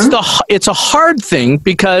so it's a hard thing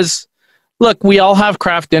because look, we all have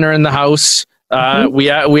craft dinner in the house. We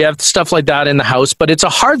have stuff like that in the house, but it's a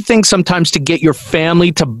hard thing sometimes to get your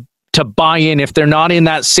family to buy in if they're not in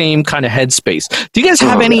that same kind of headspace. Do you guys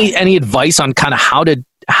have any advice on kind of how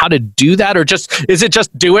to do that, or is it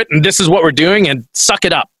just do it and this is what we're doing and suck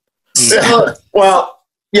it up? Well,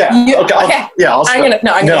 yeah. Okay. I'll start.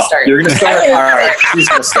 I'm gonna start. You're gonna start. All right. She's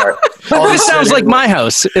gonna start. This sounds like my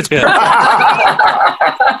house. It's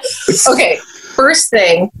okay. First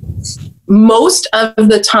thing, most of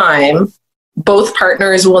the time, both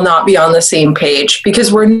partners will not be on the same page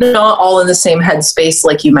because we're not all in the same headspace,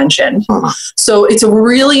 like you mentioned. So it's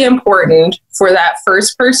really important for that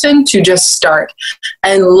first person to just start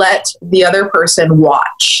and let the other person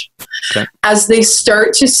watch. Okay. As they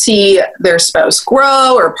start to see their spouse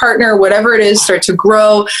grow or partner, whatever it is, start to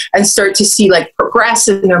grow and start to see like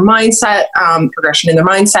progression in their mindset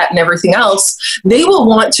and everything else, they will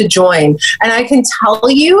want to join. And I can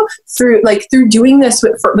tell you through doing this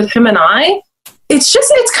with him and I,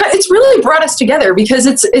 it's really brought us together because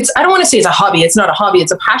it's I don't want to say it's a hobby. It's not a hobby.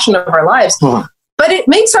 It's a passion of our lives. But it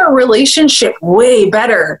makes our relationship way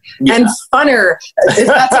better and funner.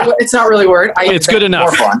 It's not really a word. It's good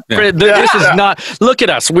enough. More fun. Yeah. This is not. Look at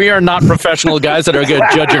us. We are not professional guys that are going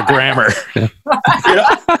to judge your grammar.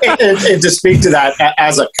 And to speak to that,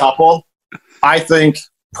 as a couple, I think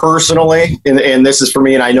personally, and this is for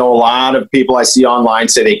me, and I know a lot of people I see online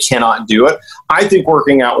say they cannot do it. I think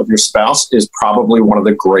working out with your spouse is probably one of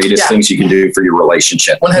the greatest things you can do for your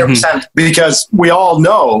relationship. 100%. Because we all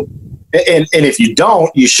know, and if you don't,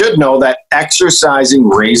 you should know that exercising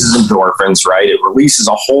raises endorphins, right? It releases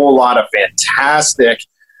a whole lot of fantastic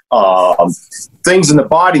things in the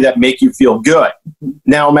body that make you feel good.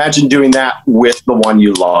 Now imagine doing that with the one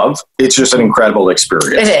you love. It's just an incredible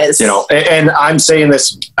experience. It is. You know, and I'm saying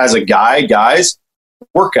this as a guy, guys,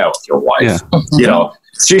 work out with your wife. Yeah. You know,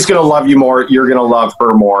 she's going to love you more. You're going to love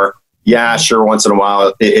her more. Yeah, sure. Once in a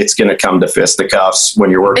while, it's going to come to fisticuffs when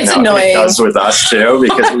you're working It's out. annoying. It does with us too,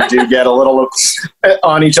 because we do get a little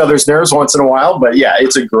on each other's nerves once in a while. But yeah,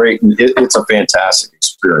 it's a fantastic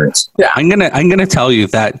experience. Yeah. I'm gonna tell you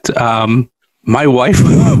that my wife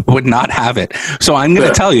would not have it. So I'm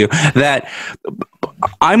gonna tell you that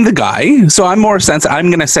I'm the guy. So I'm more sensitive.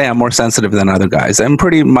 I'm gonna say I'm more sensitive than other guys. I'm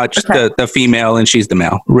pretty much the female, and she's the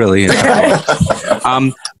male. Really.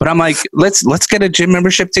 But I'm like, let's get a gym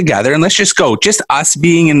membership together, and let's just go. Just us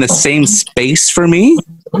being in the same space for me.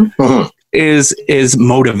 Mm-hmm. is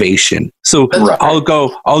motivation. So I'll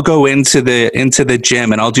go into the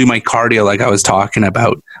gym and I'll do my cardio like I was talking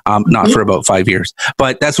about, not for about 5 years,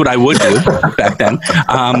 but that's what I would do back then.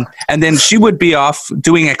 And then she would be off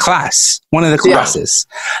doing a class, one of the classes,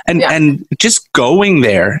 and just going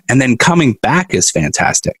there and then coming back is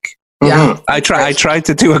fantastic. Yeah. I tried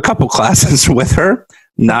to do a couple classes with her.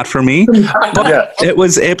 Not for me, but it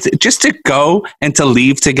was just to go and to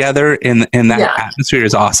leave together in that atmosphere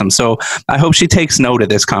is awesome. So I hope she takes note of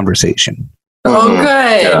this conversation.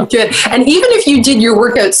 Oh, good. And even if you did your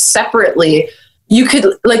workouts separately, you could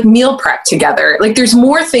like meal prep together. Like there's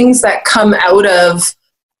more things that come out of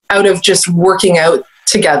just working out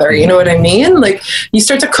together. You know what I mean? Like you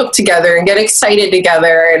start to cook together and get excited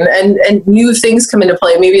together, and new things come into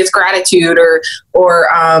play. Maybe it's gratitude or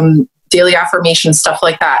daily affirmation, stuff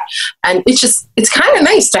like that. And it's kind of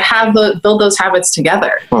nice to have build those habits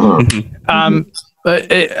together.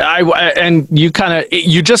 And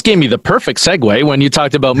you just gave me the perfect segue when you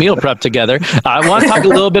talked about meal prep together. I want to talk a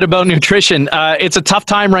little bit about nutrition. It's a tough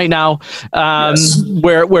time right now,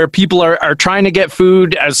 where people are trying to get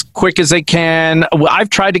food as quick as they can.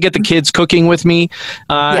 I've tried to get the kids cooking with me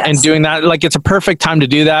and doing that. Like it's a perfect time to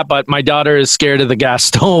do that, but my daughter is scared of the gas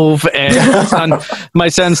stove, and my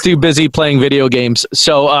son's too busy playing video games.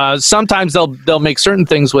 So sometimes they'll make certain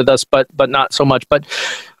things with us, but not so much. But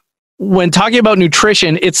when talking about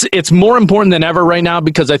nutrition, it's more important than ever right now,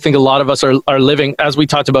 because I think a lot of us are living, as we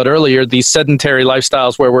talked about earlier, these sedentary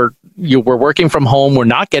lifestyles where we're working from home, we're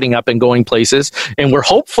not getting up and going places, and we're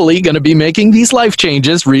hopefully going to be making these life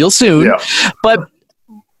changes real soon. Yeah.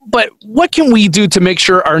 But what can we do to make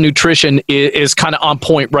sure our nutrition is kind of on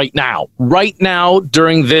point right now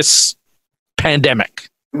during this pandemic?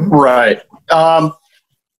 Right.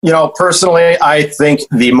 Personally, I think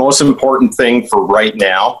the most important thing for right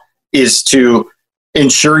now is to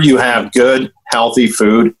ensure you have good, healthy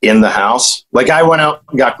food in the house. Like I went out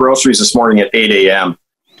and got groceries this morning at 8 a.m.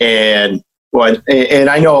 And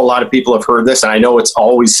I know a lot of people have heard this, and I know it's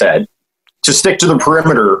always said to stick to the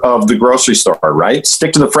perimeter of the grocery store, right?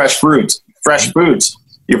 Stick to the fresh foods,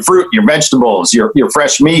 your fruit, your vegetables, your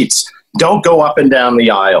fresh meats. Don't go up and down the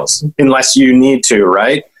aisles unless you need to,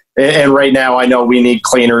 right? And right now I know we need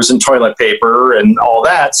cleaners and toilet paper and all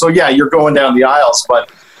that. So yeah, you're going down the aisles, but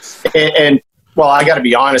I got to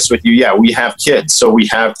be honest with you. Yeah, we have kids, so we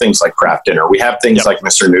have things like Kraft Dinner. We have things like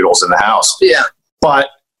Mr. Noodles in the house. Yeah. But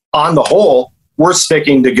on the whole, we're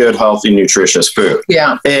sticking to good, healthy, nutritious food.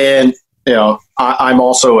 Yeah. And I'm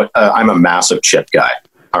also I'm a massive chip guy.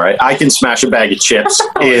 All right, I can smash a bag of chips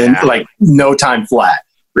in like no time flat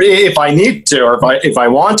if I need to, or if I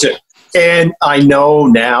want to. And I know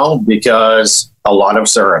now, because a lot of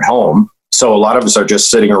us are at home, so a lot of us are just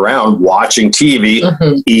sitting around watching TV,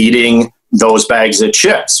 eating those bags of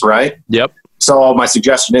chips, right? Yep. So my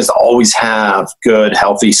suggestion is always have good,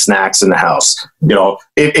 healthy snacks in the house.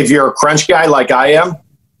 If you're a crunch guy like I am,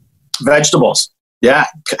 vegetables,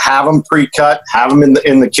 have them pre-cut, have them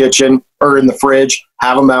in the kitchen or in the fridge,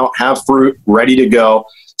 have them out, have fruit ready to go.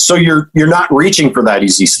 So you're not reaching for that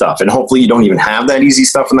easy stuff, and hopefully you don't even have that easy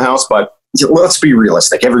stuff in the house. But let's be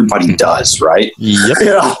realistic; everybody does, right? Yep.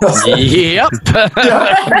 Yep.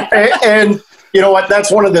 And you know what?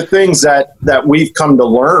 That's one of the things that we've come to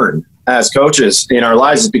learn as coaches in our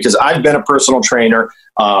lives, is because I've been a personal trainer.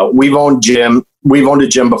 We've owned a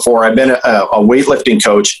gym before. I've been a weightlifting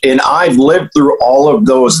coach, and I've lived through all of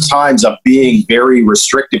those times of being very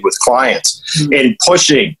restricted with clients and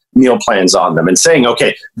pushing meal plans on them and saying,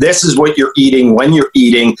 okay, this is what you're eating when you're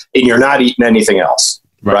eating, and you're not eating anything else.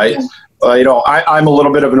 right? I'm a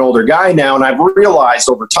little bit of an older guy now, and I've realized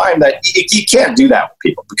over time that you can't do that with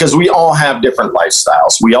people because we all have different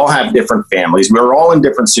lifestyles. We all have different families. We're all in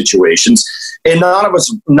different situations, and not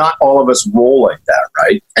all of us roll like that,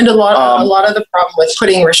 right? And a lot of the problem with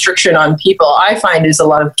putting restriction on people, I find, is a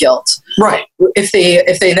lot of guilt. Right. If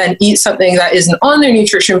they then eat something that isn't on their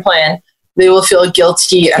nutrition plan, they will feel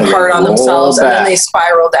guilty and hard on themselves, and then they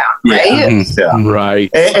spiral down, right? Yeah.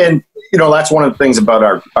 Right. And that's one of the things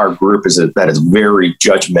about our group is that it's very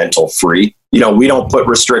judgmental free. We don't put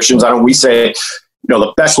restrictions on it. We say,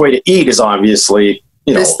 the best way to eat is obviously,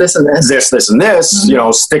 this and this. This and this.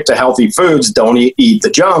 Mm-hmm. Stick to healthy foods. Don't eat the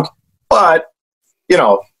junk. But,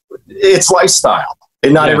 it's lifestyle.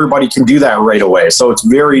 And not everybody can do that right away. So it's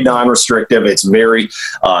very non-restrictive. It's very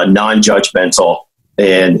non-judgmental.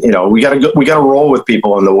 And, we got to roll with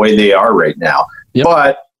people in the way they are right now. Yep.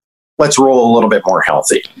 But let's roll a little bit more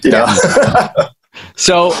healthy.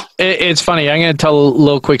 So it's funny. I'm going to tell a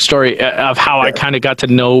little quick story of how I kind of got to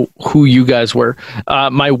know who you guys were.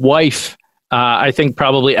 My wife, I think,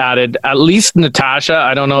 probably added at least Natasha.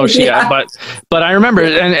 I don't know if she had, but I remember,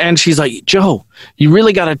 and she's like, Joe, you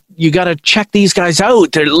really gotta check these guys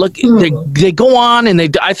out. They go on,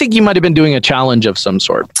 and I think you might have been doing a challenge of some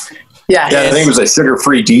sort. Yeah, I think it was a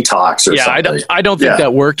sugar-free detox or something. I don't think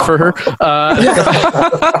that worked for her. But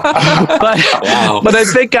I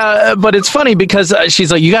think, but it's funny because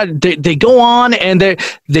she's like, they go on and they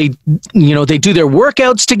do their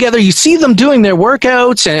workouts together. You see them doing their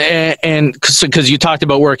workouts and because you talked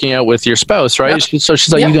about working out with your spouse, right? Yep. So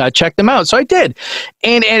she's like, you gotta check them out. So I did,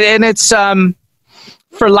 and it's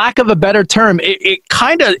for lack of a better term,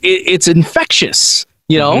 it's infectious.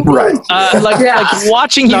 Right? Like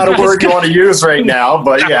watching you. Not a word you want to use right now,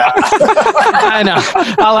 but yeah. I know.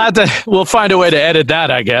 We'll find a way to edit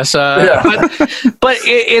that, I guess. But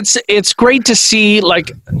it's great to see,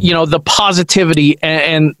 the positivity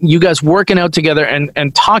and you guys working out together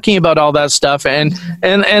and talking about all that stuff and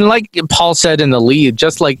like Paul said in the lead,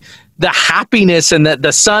 just like the happiness and that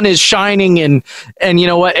the sun is shining and you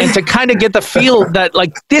know what, and to kind of get the feel that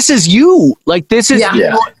like this is you,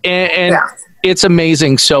 you, and it's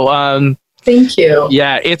amazing. So, thank you.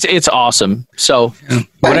 Yeah, it's awesome. So,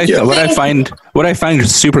 what I find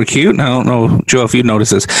super cute, and I don't know, Joe, if you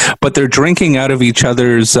notice this, but they're drinking out of each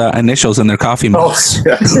other's initials in their coffee mugs.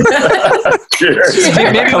 Oh, yeah.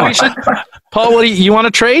 Maybe we should. Paul, what do you want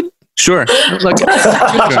to trade? Sure.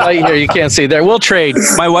 Right here, you can't see there. We'll trade.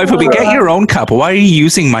 My wife would be, get your own cup. Why are you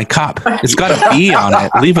using my cup? It's got a B on it.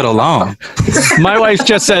 Leave it alone. My wife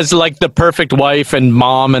just says like the perfect wife and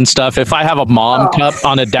mom and stuff. If I have a mom cup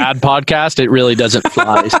on a dad podcast, it really doesn't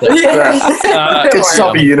fly. So, it's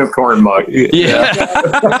a unicorn mug.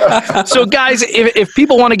 Yeah. So guys, if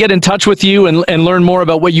people want to get in touch with you and learn more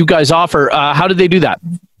about what you guys offer, how do they do that?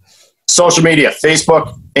 Social media,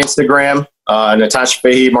 Facebook, Instagram, Natasha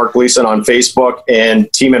Fahey, Mark Gleason on Facebook,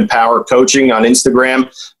 and Team Empower Coaching on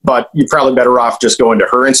Instagram. But you're probably better off just going to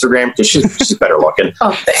her Instagram because she's better looking.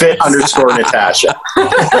 Fit_Natasha.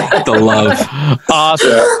 The love. Awesome.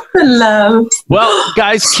 The love. Well,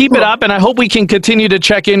 guys, keep it up, and I hope we can continue to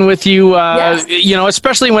check in with you,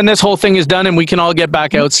 especially when this whole thing is done and we can all get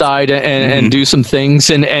back outside and do some things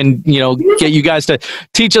and get you guys to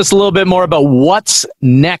teach us a little bit more about what's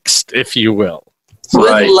next, if you will.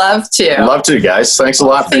 Would love to. Love to, guys. Thanks a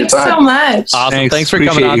lot for your time. Thanks so much. Awesome. Thanks for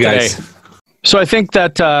coming on today. So I think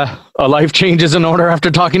that a life change is in order after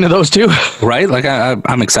talking to those two. Right? Like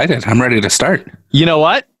I'm excited. I'm ready to start. You know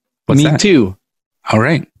what? What's Me that? too. All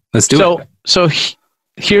right. Let's do it. So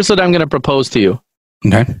here's what I'm going to propose to you.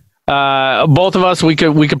 Okay. Both of us, we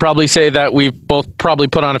could probably say that we've both probably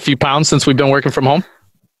put on a few pounds since we've been working from home.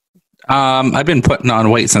 I've been putting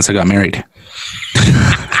on weight since I got married.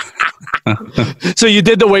 So you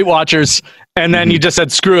did the Weight Watchers, and then you just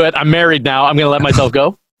said, "Screw it! I'm married now. I'm going to let myself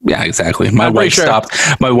go." Yeah, exactly. My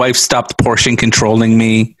wife stopped portion controlling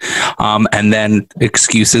me, and then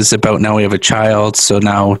excuses about now we have a child, so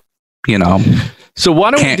now So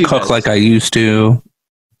why don't can't we do cook this? like I used to.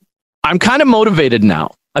 I'm kind of motivated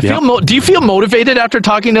now. Do you feel motivated after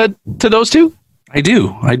talking to those two? I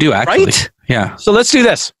do actually. Right? Yeah. So let's do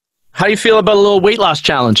this. How do you feel about a little weight loss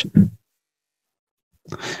challenge?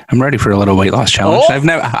 I'm ready for a little weight loss challenge.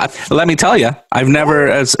 Oh. Let me tell you, I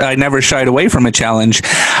never shied away from a challenge,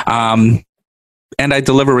 and I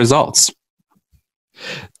deliver results.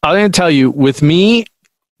 I'm going to tell you, with me,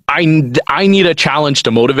 I need a challenge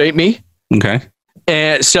to motivate me. Okay.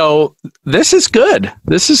 And so this is good.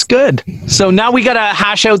 So now we got to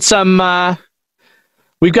hash out some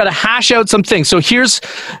We've got to hash out some things. So here's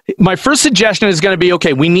my first suggestion is going to be,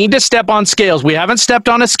 okay, we need to step on scales. We haven't stepped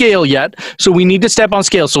on a scale yet, so we need to step on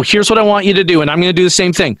scales. So here's what I want you to do, and I'm going to do the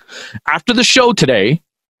same thing. After the show today,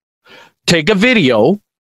 take a video,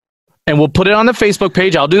 and we'll put it on the Facebook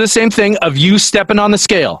page. I'll do the same thing of you stepping on the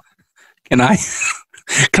scale. Can I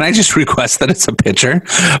just request that it's a picture?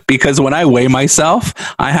 Because when I weigh myself,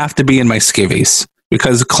 I have to be in my skivvies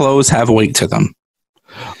because clothes have weight to them.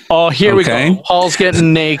 Oh, here we go. Paul's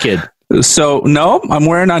getting naked. So, no, I'm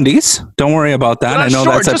wearing undies. Don't worry about that. I know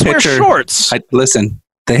that's a picture. Wear shorts. Listen,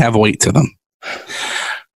 they have weight to them.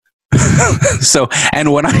 So,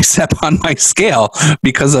 and when I step on my scale,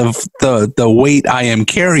 because of the weight I am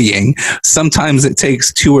carrying, sometimes it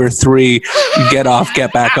takes 2 or 3 get off,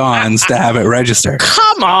 get back ons to have it register.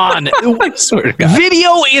 Come on. I swear to God.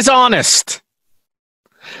 Video is honest.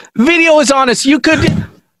 Video is honest. You could...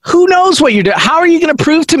 Who knows what you're doing? How are you going to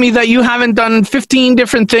prove to me that you haven't done 15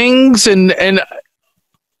 different things? And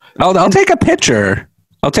I'll take a picture.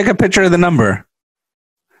 I'll take a picture of the number.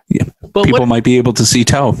 Yeah, people might be able to see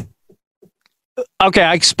toe. Okay,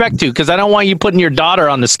 I expect to, because I don't want you putting your daughter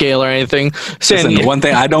on the scale or anything. Listen, one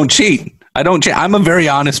thing, I don't cheat. I'm a very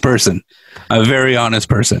honest person.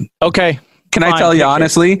 Okay. Can I tell you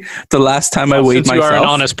honestly? The last time I weighed myself, you are an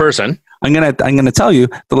honest person. I'm gonna tell you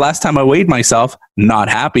the last time I weighed myself, not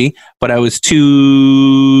happy, but I was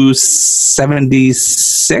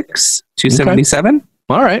 276, 277. Okay.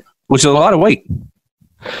 All right, which is a lot of weight.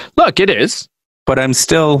 Look, it is, but I'm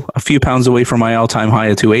still a few pounds away from my all-time high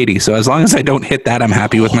of 280. So as long as I don't hit that, I'm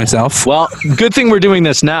happy with myself. Well, good thing we're doing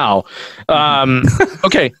this now.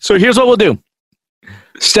 Okay, so here's what we'll do: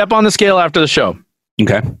 step on the scale after the show.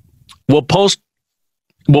 Okay, we'll post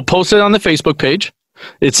it on the Facebook page.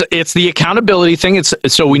 It's the accountability thing. It's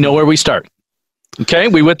so we know where we start. Okay,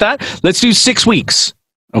 we with that? Let's do 6 weeks.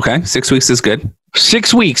 Okay, 6 weeks is good.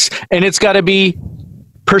 6 weeks, and it's got to be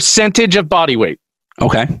percentage of body weight.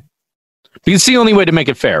 Okay, because it's the only way to make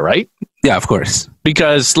it fair, right? Yeah, of course.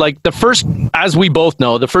 Because like the first, as we both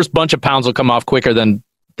know, the first bunch of pounds will come off quicker than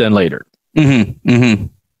later. Mm-hmm.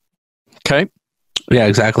 Okay. Yeah,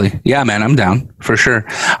 exactly. Yeah, man, I'm down for sure.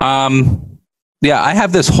 Yeah, I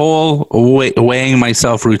have this whole weighing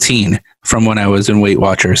myself routine from when I was in Weight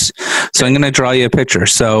Watchers. So I'm going to draw you a picture.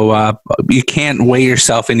 So you can't weigh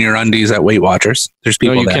yourself in your undies at Weight Watchers. There's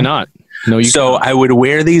people there. Cannot. No, you cannot. I would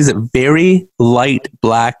wear these very light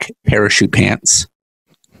black parachute pants.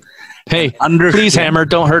 Hey, please, Hammer,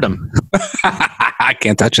 don't hurt him. I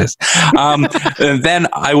can't touch this. And then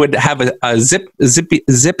I would have a zip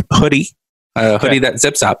hoodie, hoodie that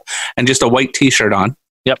zips up, and just a white T-shirt on.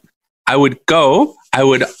 Yep. I would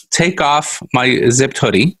take off my zipped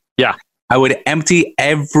hoodie. Yeah. I would empty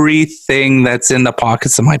everything that's in the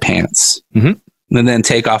pockets of my pants. Mm-hmm. And then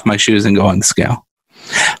take off my shoes and go on the scale.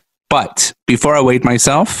 But before I weighed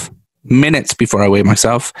myself, minutes before I weighed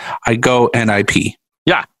myself, I go and I pee.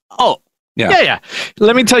 Yeah. Oh, yeah.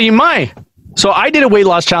 Let me tell you so I did a weight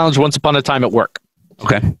loss challenge once upon a time at work.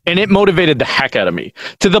 Okay. And it motivated the heck out of me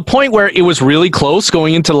to the point where it was really close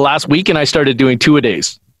going into the last week, and I started doing 2 a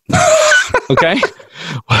days. Okay.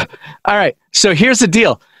 All right. So here's the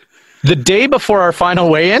deal. The day before our final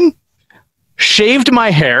weigh-in, shaved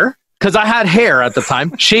my hair because I had hair at the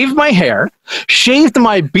time, shaved my hair, shaved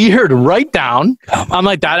my beard right down. I'm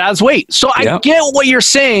like, that adds weight. So I get what you're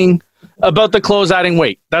saying about the clothes adding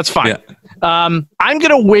weight. That's fine. Yeah. I'm going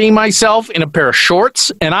to weigh myself in a pair of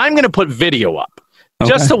shorts, and I'm going to put video up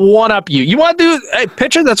just to one up you. You want to do a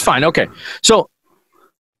picture? That's fine. Okay. So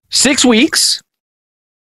 6 weeks.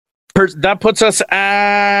 That puts us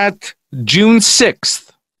at June 6th.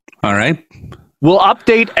 All right. We'll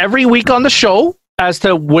update every week on the show as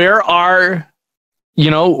to where we're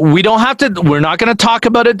not going to talk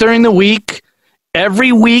about it during the week.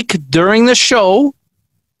 Every week during the show,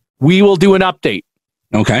 we will do an update.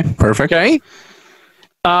 Okay, perfect. Okay.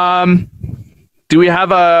 Do we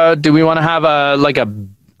want to have a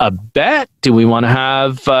bet? Do we want to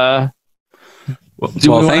have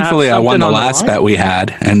Well, thankfully, I won the last bet we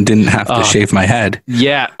had and didn't have to shave my head.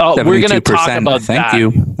 Yeah. Oh, we're going to talk about that. Thank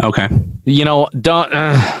you. Okay.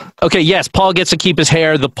 Okay, yes, Paul gets to keep his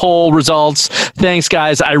hair. The poll results. Thanks,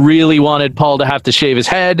 guys. I really wanted Paul to have to shave his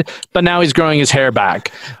head, but now he's growing his hair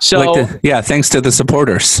back. So, thanks to the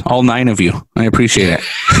supporters, all 9 of you. I appreciate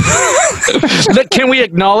it. Can we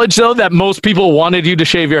acknowledge, though, that most people wanted you to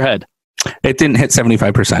shave your head? It didn't hit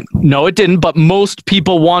 75%. No, it didn't, but most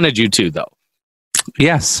people wanted you to, though.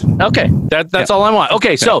 Yes. Okay. That's all I want.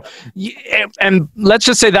 Okay. So, and let's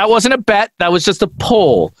just say that wasn't a bet. That was just a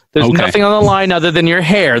poll. There's nothing on the line other than your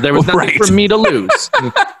hair. There was nothing for me to lose.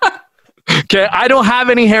 Okay, I don't have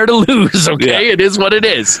any hair to lose. Okay, It is what it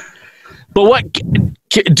is. But what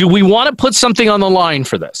do we want to put something on the line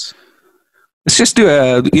for this? Let's just do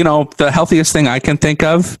the healthiest thing I can think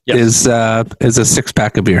of is a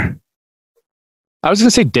 6-pack of beer. I was going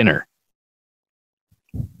to say dinner.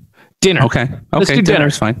 Dinner. Okay. Let's do dinner.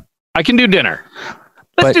 Dinner's fine. I can do dinner.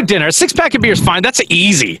 Let's do dinner. A 6-pack of beer is fine. That's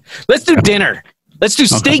easy. Let's do dinner. Let's do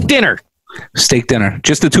steak dinner. Steak dinner.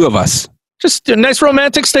 Just the two of us. Just a nice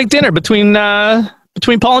romantic steak dinner between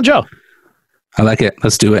Paul and Joe. I like it.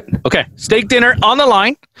 Let's do it. Okay. Steak dinner on the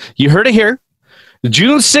line. You heard it here.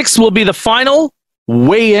 June 6th will be the final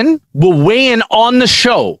weigh-in. We'll weigh in on the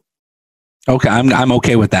show. Okay. I'm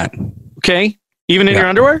okay with that. Okay. Even in your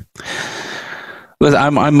underwear?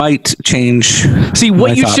 Listen, I might change. See,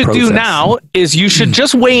 what you should do now is you should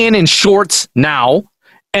just weigh in shorts now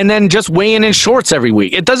and then just weigh in shorts every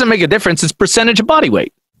week. It doesn't make a difference. It's percentage of body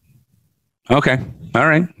weight. Okay. All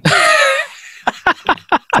right.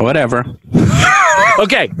 Whatever.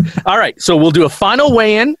 Okay. All right. So we'll do a final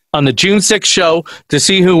weigh-in on the June 6th show to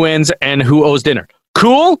see who wins and who owes dinner.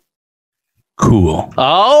 Cool? Cool.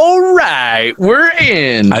 All right. We're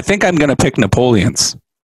in. I think I'm going to pick Napoleon's.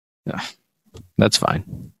 Yeah, that's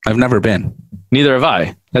fine. I've never been. Neither have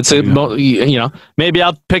I. That's it. Maybe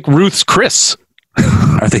I'll pick Ruth's Chris.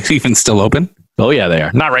 Are they even still open? Oh, yeah, they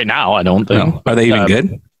are. Not right now, I don't think. No. Are they even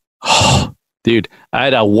good? Oh, dude, I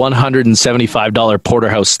had a $175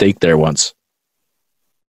 porterhouse steak there once.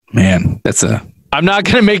 Man, I'm not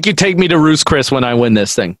going to make you take me to Ruth's Chris when I win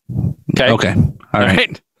this thing. Okay? Okay. All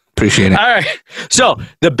right. Appreciate it. All right. So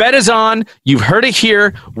the bet is on. You've heard it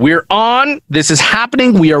here. We're on. This is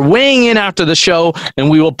happening. We are weighing in after the show,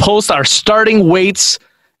 and we will post our starting weights.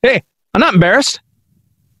 Hey, I'm not embarrassed.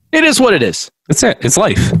 It is what it is. That's it. It's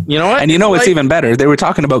life. You know what? And it's even better. They were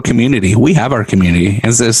talking about community. We have our community.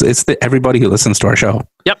 It's everybody who listens to our show.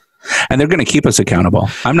 Yep. And they're going to keep us accountable.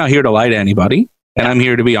 I'm not here to lie to anybody, and I'm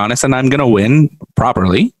here to be honest, and I'm going to win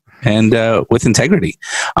properly and with integrity.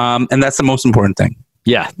 And that's the most important thing.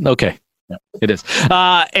 Yeah. Okay. Yeah, it is.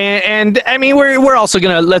 And I mean, we're also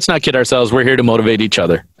going to, let's not kid ourselves. We're here to motivate each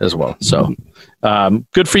other as well. So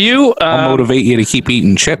good for you. I'll motivate you to keep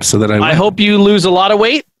eating chips so that I hope you lose a lot of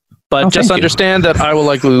weight. But just understand that I will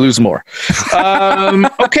likely lose more.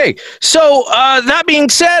 Okay. So that being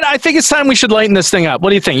said, I think it's time we should lighten this thing up. What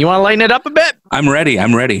do you think? You want to lighten it up a bit? I'm ready. All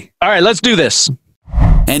right, let's do this.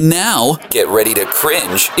 And now, get ready to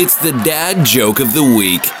cringe. It's the dad joke of the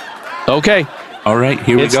week. Okay. All right,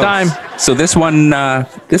 here we go. It's time. So this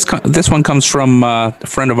one comes from a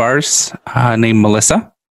friend of ours named Melissa.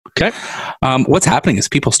 Okay. What's happening is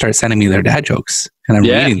people start sending me their dad jokes, and I'm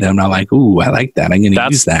reading them. And I'm like, ooh, I like that. I'm going to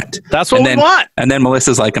use that. That's what we want. And then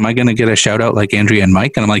Melissa's like, am I going to get a shout out like Andrea and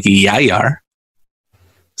Mike? And I'm like, yeah, you are.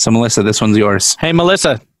 So Melissa, this one's yours. Hey,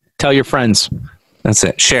 Melissa, tell your friends. That's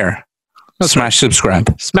it. Share. Smash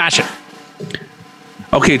subscribe. Smash it.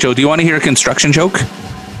 Okay, Joe, do you want to hear a construction joke?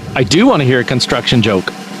 I do want to hear a construction joke.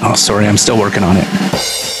 Oh, sorry. I'm still working on it.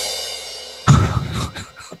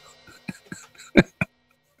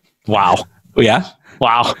 Wow. Yeah?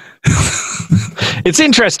 Wow. It's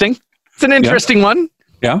interesting. It's an interesting one.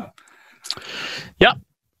 Yeah? Yeah.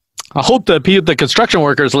 I hope the construction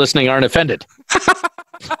workers listening aren't offended.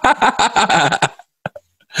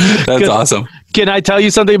 That's awesome. Can I tell you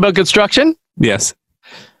something about construction? Yes.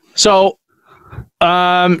 So,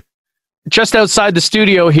 just outside the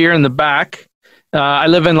studio here in the back, I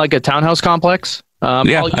live in like a townhouse complex.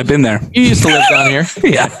 Yeah, I've been there. You used to live down here.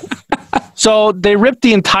 Yeah. So they ripped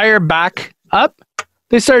the entire back up.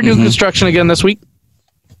 They started doing construction again this week.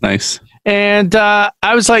 Nice. And I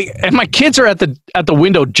was like, and my kids are at the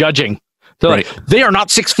window judging. They're like, they are not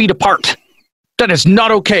 6 feet apart. That is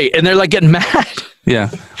not okay. And they're like getting mad. Yeah.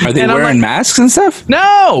 Are they wearing masks and stuff?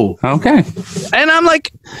 No. Okay. And I'm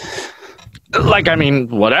like, I mean,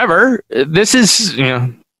 whatever. This is,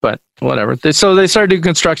 but whatever. So they started doing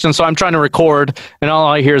construction. So I'm trying to record, and all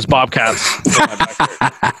I hear is bobcats.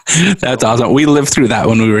 That's awesome. We lived through that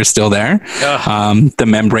when we were still there. The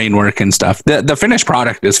membrane work and stuff. The finished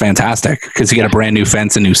product is fantastic because you get a brand new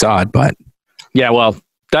fence and new sod. But yeah, well,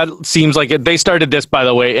 that seems like it. They started this, by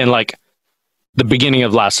the way, in like the beginning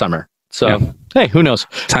of last summer. So, hey, who knows?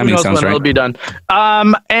 Timing sounds when right. It'll be done.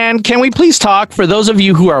 And can we please talk, for those of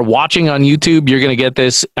you who are watching on YouTube, you're going to get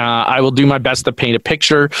this. I will do my best to paint a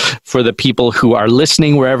picture for the people who are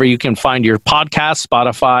listening, wherever you can find your podcast,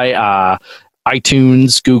 Spotify,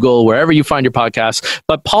 iTunes, Google, wherever you find your podcast.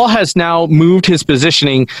 But Paul has now moved his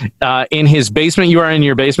positioning in his basement. You are in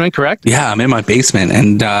your basement, correct? Yeah, I'm in my basement.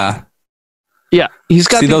 And yeah, he's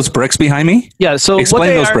got those bricks behind me? Yeah, so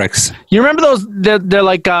explain those bricks. You remember those? They're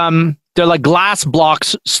like they're like glass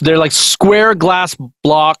blocks. They're like square glass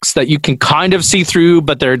blocks that you can kind of see through,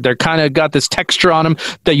 but they're kind of got this texture on them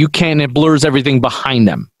that you can. It blurs everything behind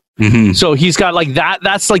them. Mm-hmm. So he's got like that.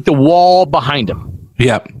 That's like the wall behind him.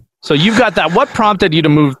 Yep. So you've got that. What prompted you to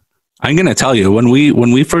move? I'm gonna tell you, when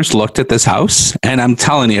we first looked at this house, and I'm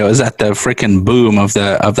telling you, it was at the freaking boom of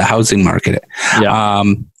the housing market. Yeah.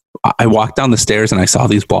 I walked down the stairs and I saw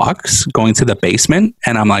these blocks going to the basement,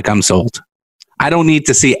 and I'm like, I'm sold. I don't need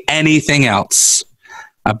to see anything else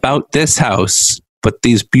about this house but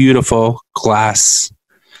these beautiful glass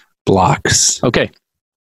blocks. Okay.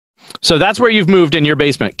 So that's where you've moved, in your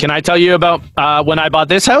basement. Can I tell you about when I bought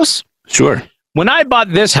this house? Sure. When I bought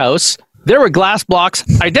this house, there were glass blocks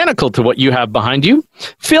identical to what you have behind you,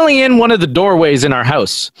 filling in one of the doorways in our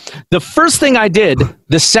house. The first thing I did,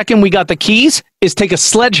 the second we got the keys, is take a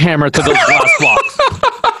sledgehammer to those glass blocks.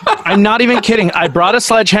 I'm not even kidding. I brought a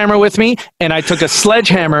sledgehammer with me, and I took a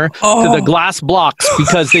sledgehammer to the glass blocks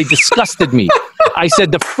because they disgusted me. I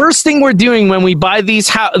said, the first thing we're doing when we buy this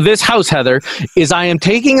house, Heather, is I am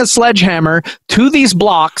taking a sledgehammer to these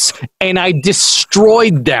blocks, and I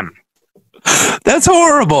destroyed them. That's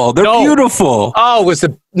horrible. They're beautiful. Oh,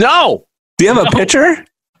 no. Do you have a picture?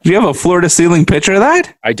 Do you have a floor to ceiling picture of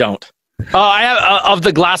that? I don't. I have of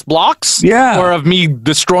the glass blocks. Yeah. Or of me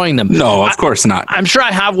destroying them. No, of course not. I'm sure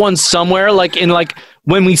I have one somewhere, like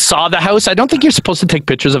when we saw the house. I don't think you're supposed to take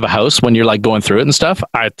pictures of a house when you're like going through it and stuff.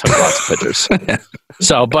 I took lots of pictures.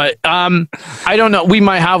 So, but I don't know. We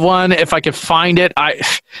might have one if I could find it.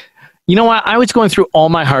 You know what? I was going through all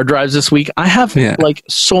my hard drives this week. I have like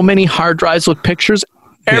so many hard drives with pictures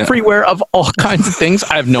everywhere of all kinds of things.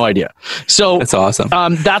 I have no idea. So that's awesome.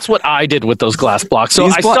 That's what I did with those glass blocks. So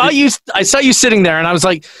I saw you sitting there, and I was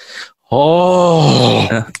like,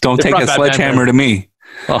 don't take a sledgehammer to me.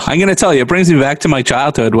 Oh. I'm going to tell you, it brings me back to my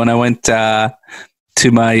childhood when I went to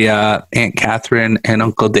my Aunt Catherine and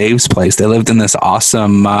Uncle Dave's place. They lived in this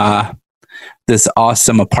awesome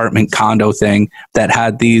apartment condo thing that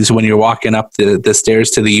had these, when you're walking up the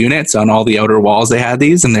stairs to the units, on all the outer walls, they had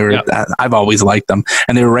these, and they were, I've always liked them.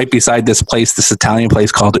 And they were right beside this Italian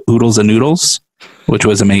place called Oodles and Noodles, which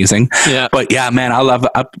was amazing. Yeah. But yeah, man,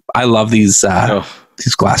 I love these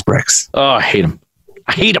glass bricks. Oh, I hate them.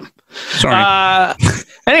 Sorry.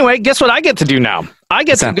 Anyway, guess what I get to do now? I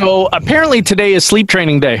get to go. Apparently today is sleep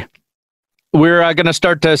training day. We're going to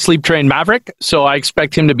start to sleep train Maverick, so I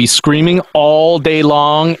expect him to be screaming all day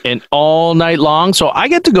long and all night long. So I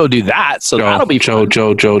get to go do that. So that'll be fun.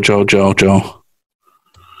 Joe.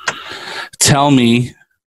 Tell me,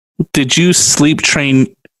 did you sleep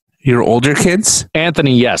train your older kids?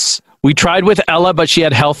 Anthony, yes. We tried with Ella, but she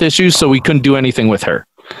had health issues, so we couldn't do anything with her.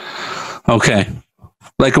 Okay.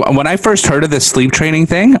 Like when I first heard of this sleep training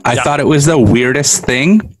thing, I thought it was the weirdest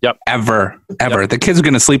thing ever. Yep. The kids are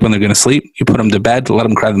going to sleep when they're going to sleep. You put them to bed, let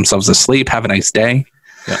them cry themselves to sleep. Have a nice day.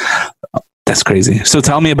 Yep. That's crazy. So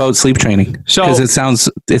tell me about sleep training. Because it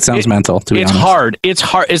sounds mental, to be honest. It's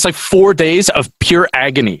hard. It's like 4 days of pure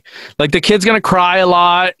agony. Like the kid's going to cry a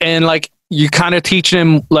lot, and like you kind of teach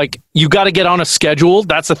him, like, you got to get on a schedule.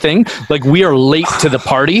 That's the thing. Like, we are late to the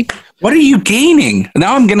party. What are you gaining?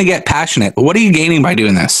 Now I'm going to get passionate. What are you gaining by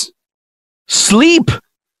doing this? Sleep.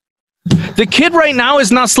 The kid right now is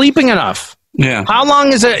not sleeping enough. Yeah. How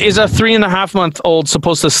long is a 3.5-month-old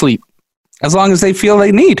supposed to sleep? As long as they feel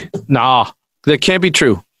they need. Nah, that can't be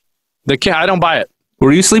true. I don't buy it.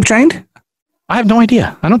 Were you sleep trained? I have no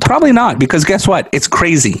idea. Probably not, because guess what? It's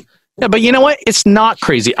crazy. Yeah, but you know what? It's not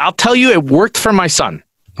crazy. I'll tell you, it worked for my son.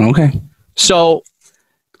 Okay. So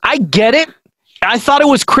I get it. I thought it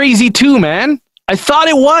was crazy too, man. I thought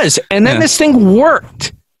it was. And then this thing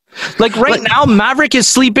worked. Like now, Maverick is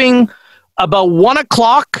sleeping about 1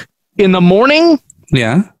 o'clock in the morning.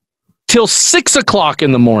 Yeah. Till 6 o'clock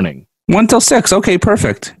in the morning. 1 till 6. Okay,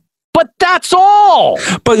 perfect. But that's all.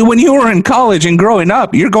 But when you were in college and growing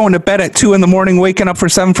up, you're going to bed at 2 in the morning, waking up for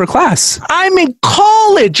 7 for class. I'm in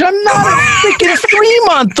college. I'm not a freaking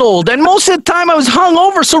 3-month-old. And most of the time I was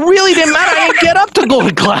hungover, so really didn't matter. I didn't get up to go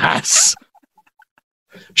to class.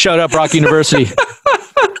 Shout out Brock University.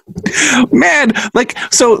 Man,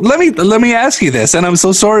 so let me ask you this, and I'm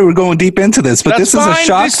so sorry we're going deep into this, but this is a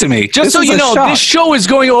shock to me. Just so you know, this show is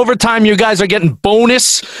going overtime. You guys are getting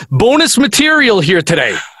bonus material here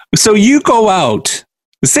today. So you go out,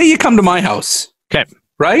 say you come to my house. Okay.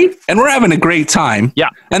 Right? And we're having a great time. Yeah.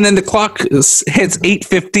 And then the clock hits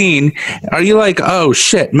 8:15. Are you like, oh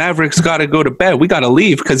shit, Maverick's got to go to bed. We got to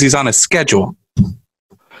leave because he's on a schedule.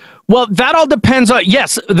 Well, that all depends on,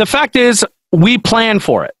 yes, the fact is we plan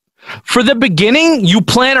for it. For the beginning, you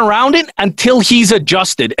plan around it until he's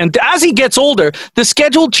adjusted. And as he gets older, the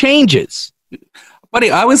schedule changes. Buddy,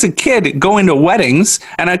 I was a kid going to weddings,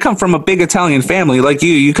 and I come from a big Italian family. Like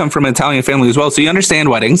you come from an Italian family as well, so you understand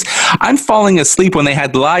weddings. I'm falling asleep when they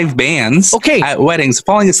had live bands at weddings,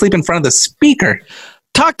 falling asleep in front of the speaker.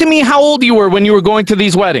 Talk to me how old you were when you were going to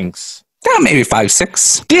these weddings. Maybe 5,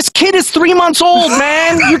 6. This kid is 3 months old,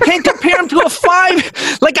 man. You can't compare him to a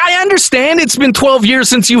 5. Like, I understand it's been 12 years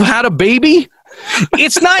since you've had a baby.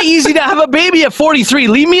 It's not easy to have a baby at 43.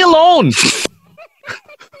 Leave me alone.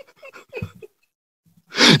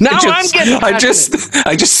 Now I'm getting passionate.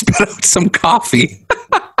 I just spit out some coffee.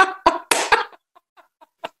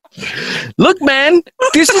 Look, man,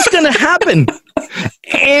 this is going to happen.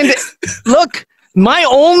 And look, my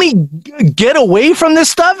only get away from this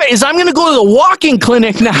stuff is I'm going to go to the walking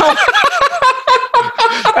clinic now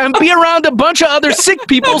and be around a bunch of other sick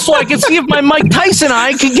people so I can see if my Mike Tyson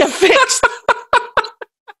eye can get fixed.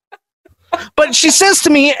 But Heather says to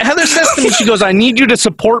me, she goes, I need you to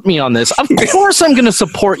support me on this. Of course I'm going to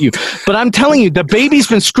support you. But I'm telling you, the baby's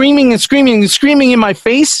been screaming and screaming and screaming in my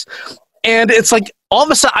face. And it's like, all of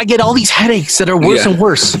a sudden, I get all these headaches that are worse and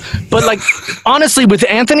worse. But like, honestly, with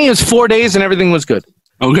Anthony, it was 4 days and everything was good.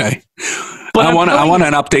 Okay. But I want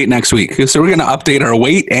an update next week. So we're going to update our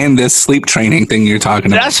weight and this sleep training thing you're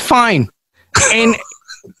talking about. That's fine. And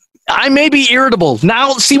I may be irritable.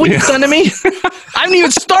 Now, see what you've done to me? I haven't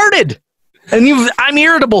even started. And I'm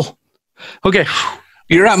irritable. Okay.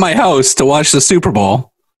 You're at my house to watch the Super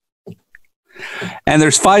Bowl. And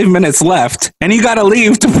there's 5 minutes left. And you got to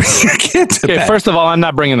leave to bring your kid to bed. First of all, I'm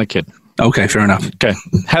not bringing the kid. Okay, fair enough. Okay.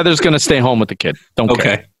 Heather's going to stay home with the kid. Don't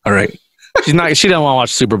care. Okay. All right. She doesn't want to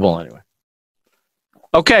watch Super Bowl anyway.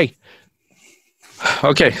 Okay.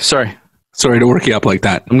 Sorry. Sorry to work you up like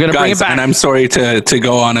that. I'm going to bring it back. And I'm sorry to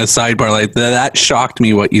go on a sidebar like that. That shocked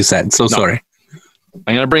me what you said. So sorry.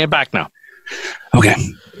 I'm going to bring it back now. Okay.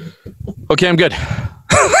 Okay, I'm good.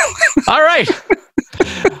 All right.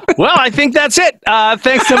 Well, I think that's it.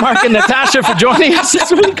 Thanks to Mark and Natasha for joining us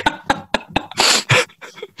this week.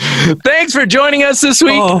 Thanks for joining us this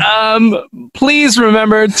week. Please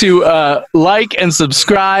remember to like and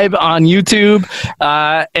subscribe on YouTube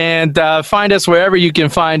and find us wherever you can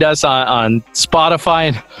find us on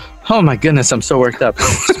Spotify. Oh my goodness, I'm so worked up.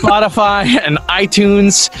 Spotify and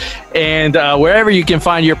iTunes and wherever you can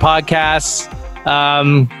find your podcasts.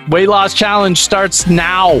 Weight Loss Challenge starts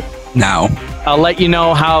now. I'll let you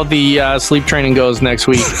know how the sleep training goes next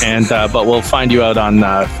week, and but we'll find you out on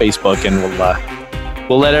Facebook, and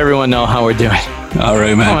we'll let everyone know how we're doing. All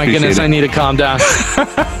right, man. Oh my goodness, I need to calm down.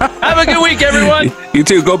 Have a good week, everyone. You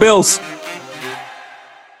too. Go Bills.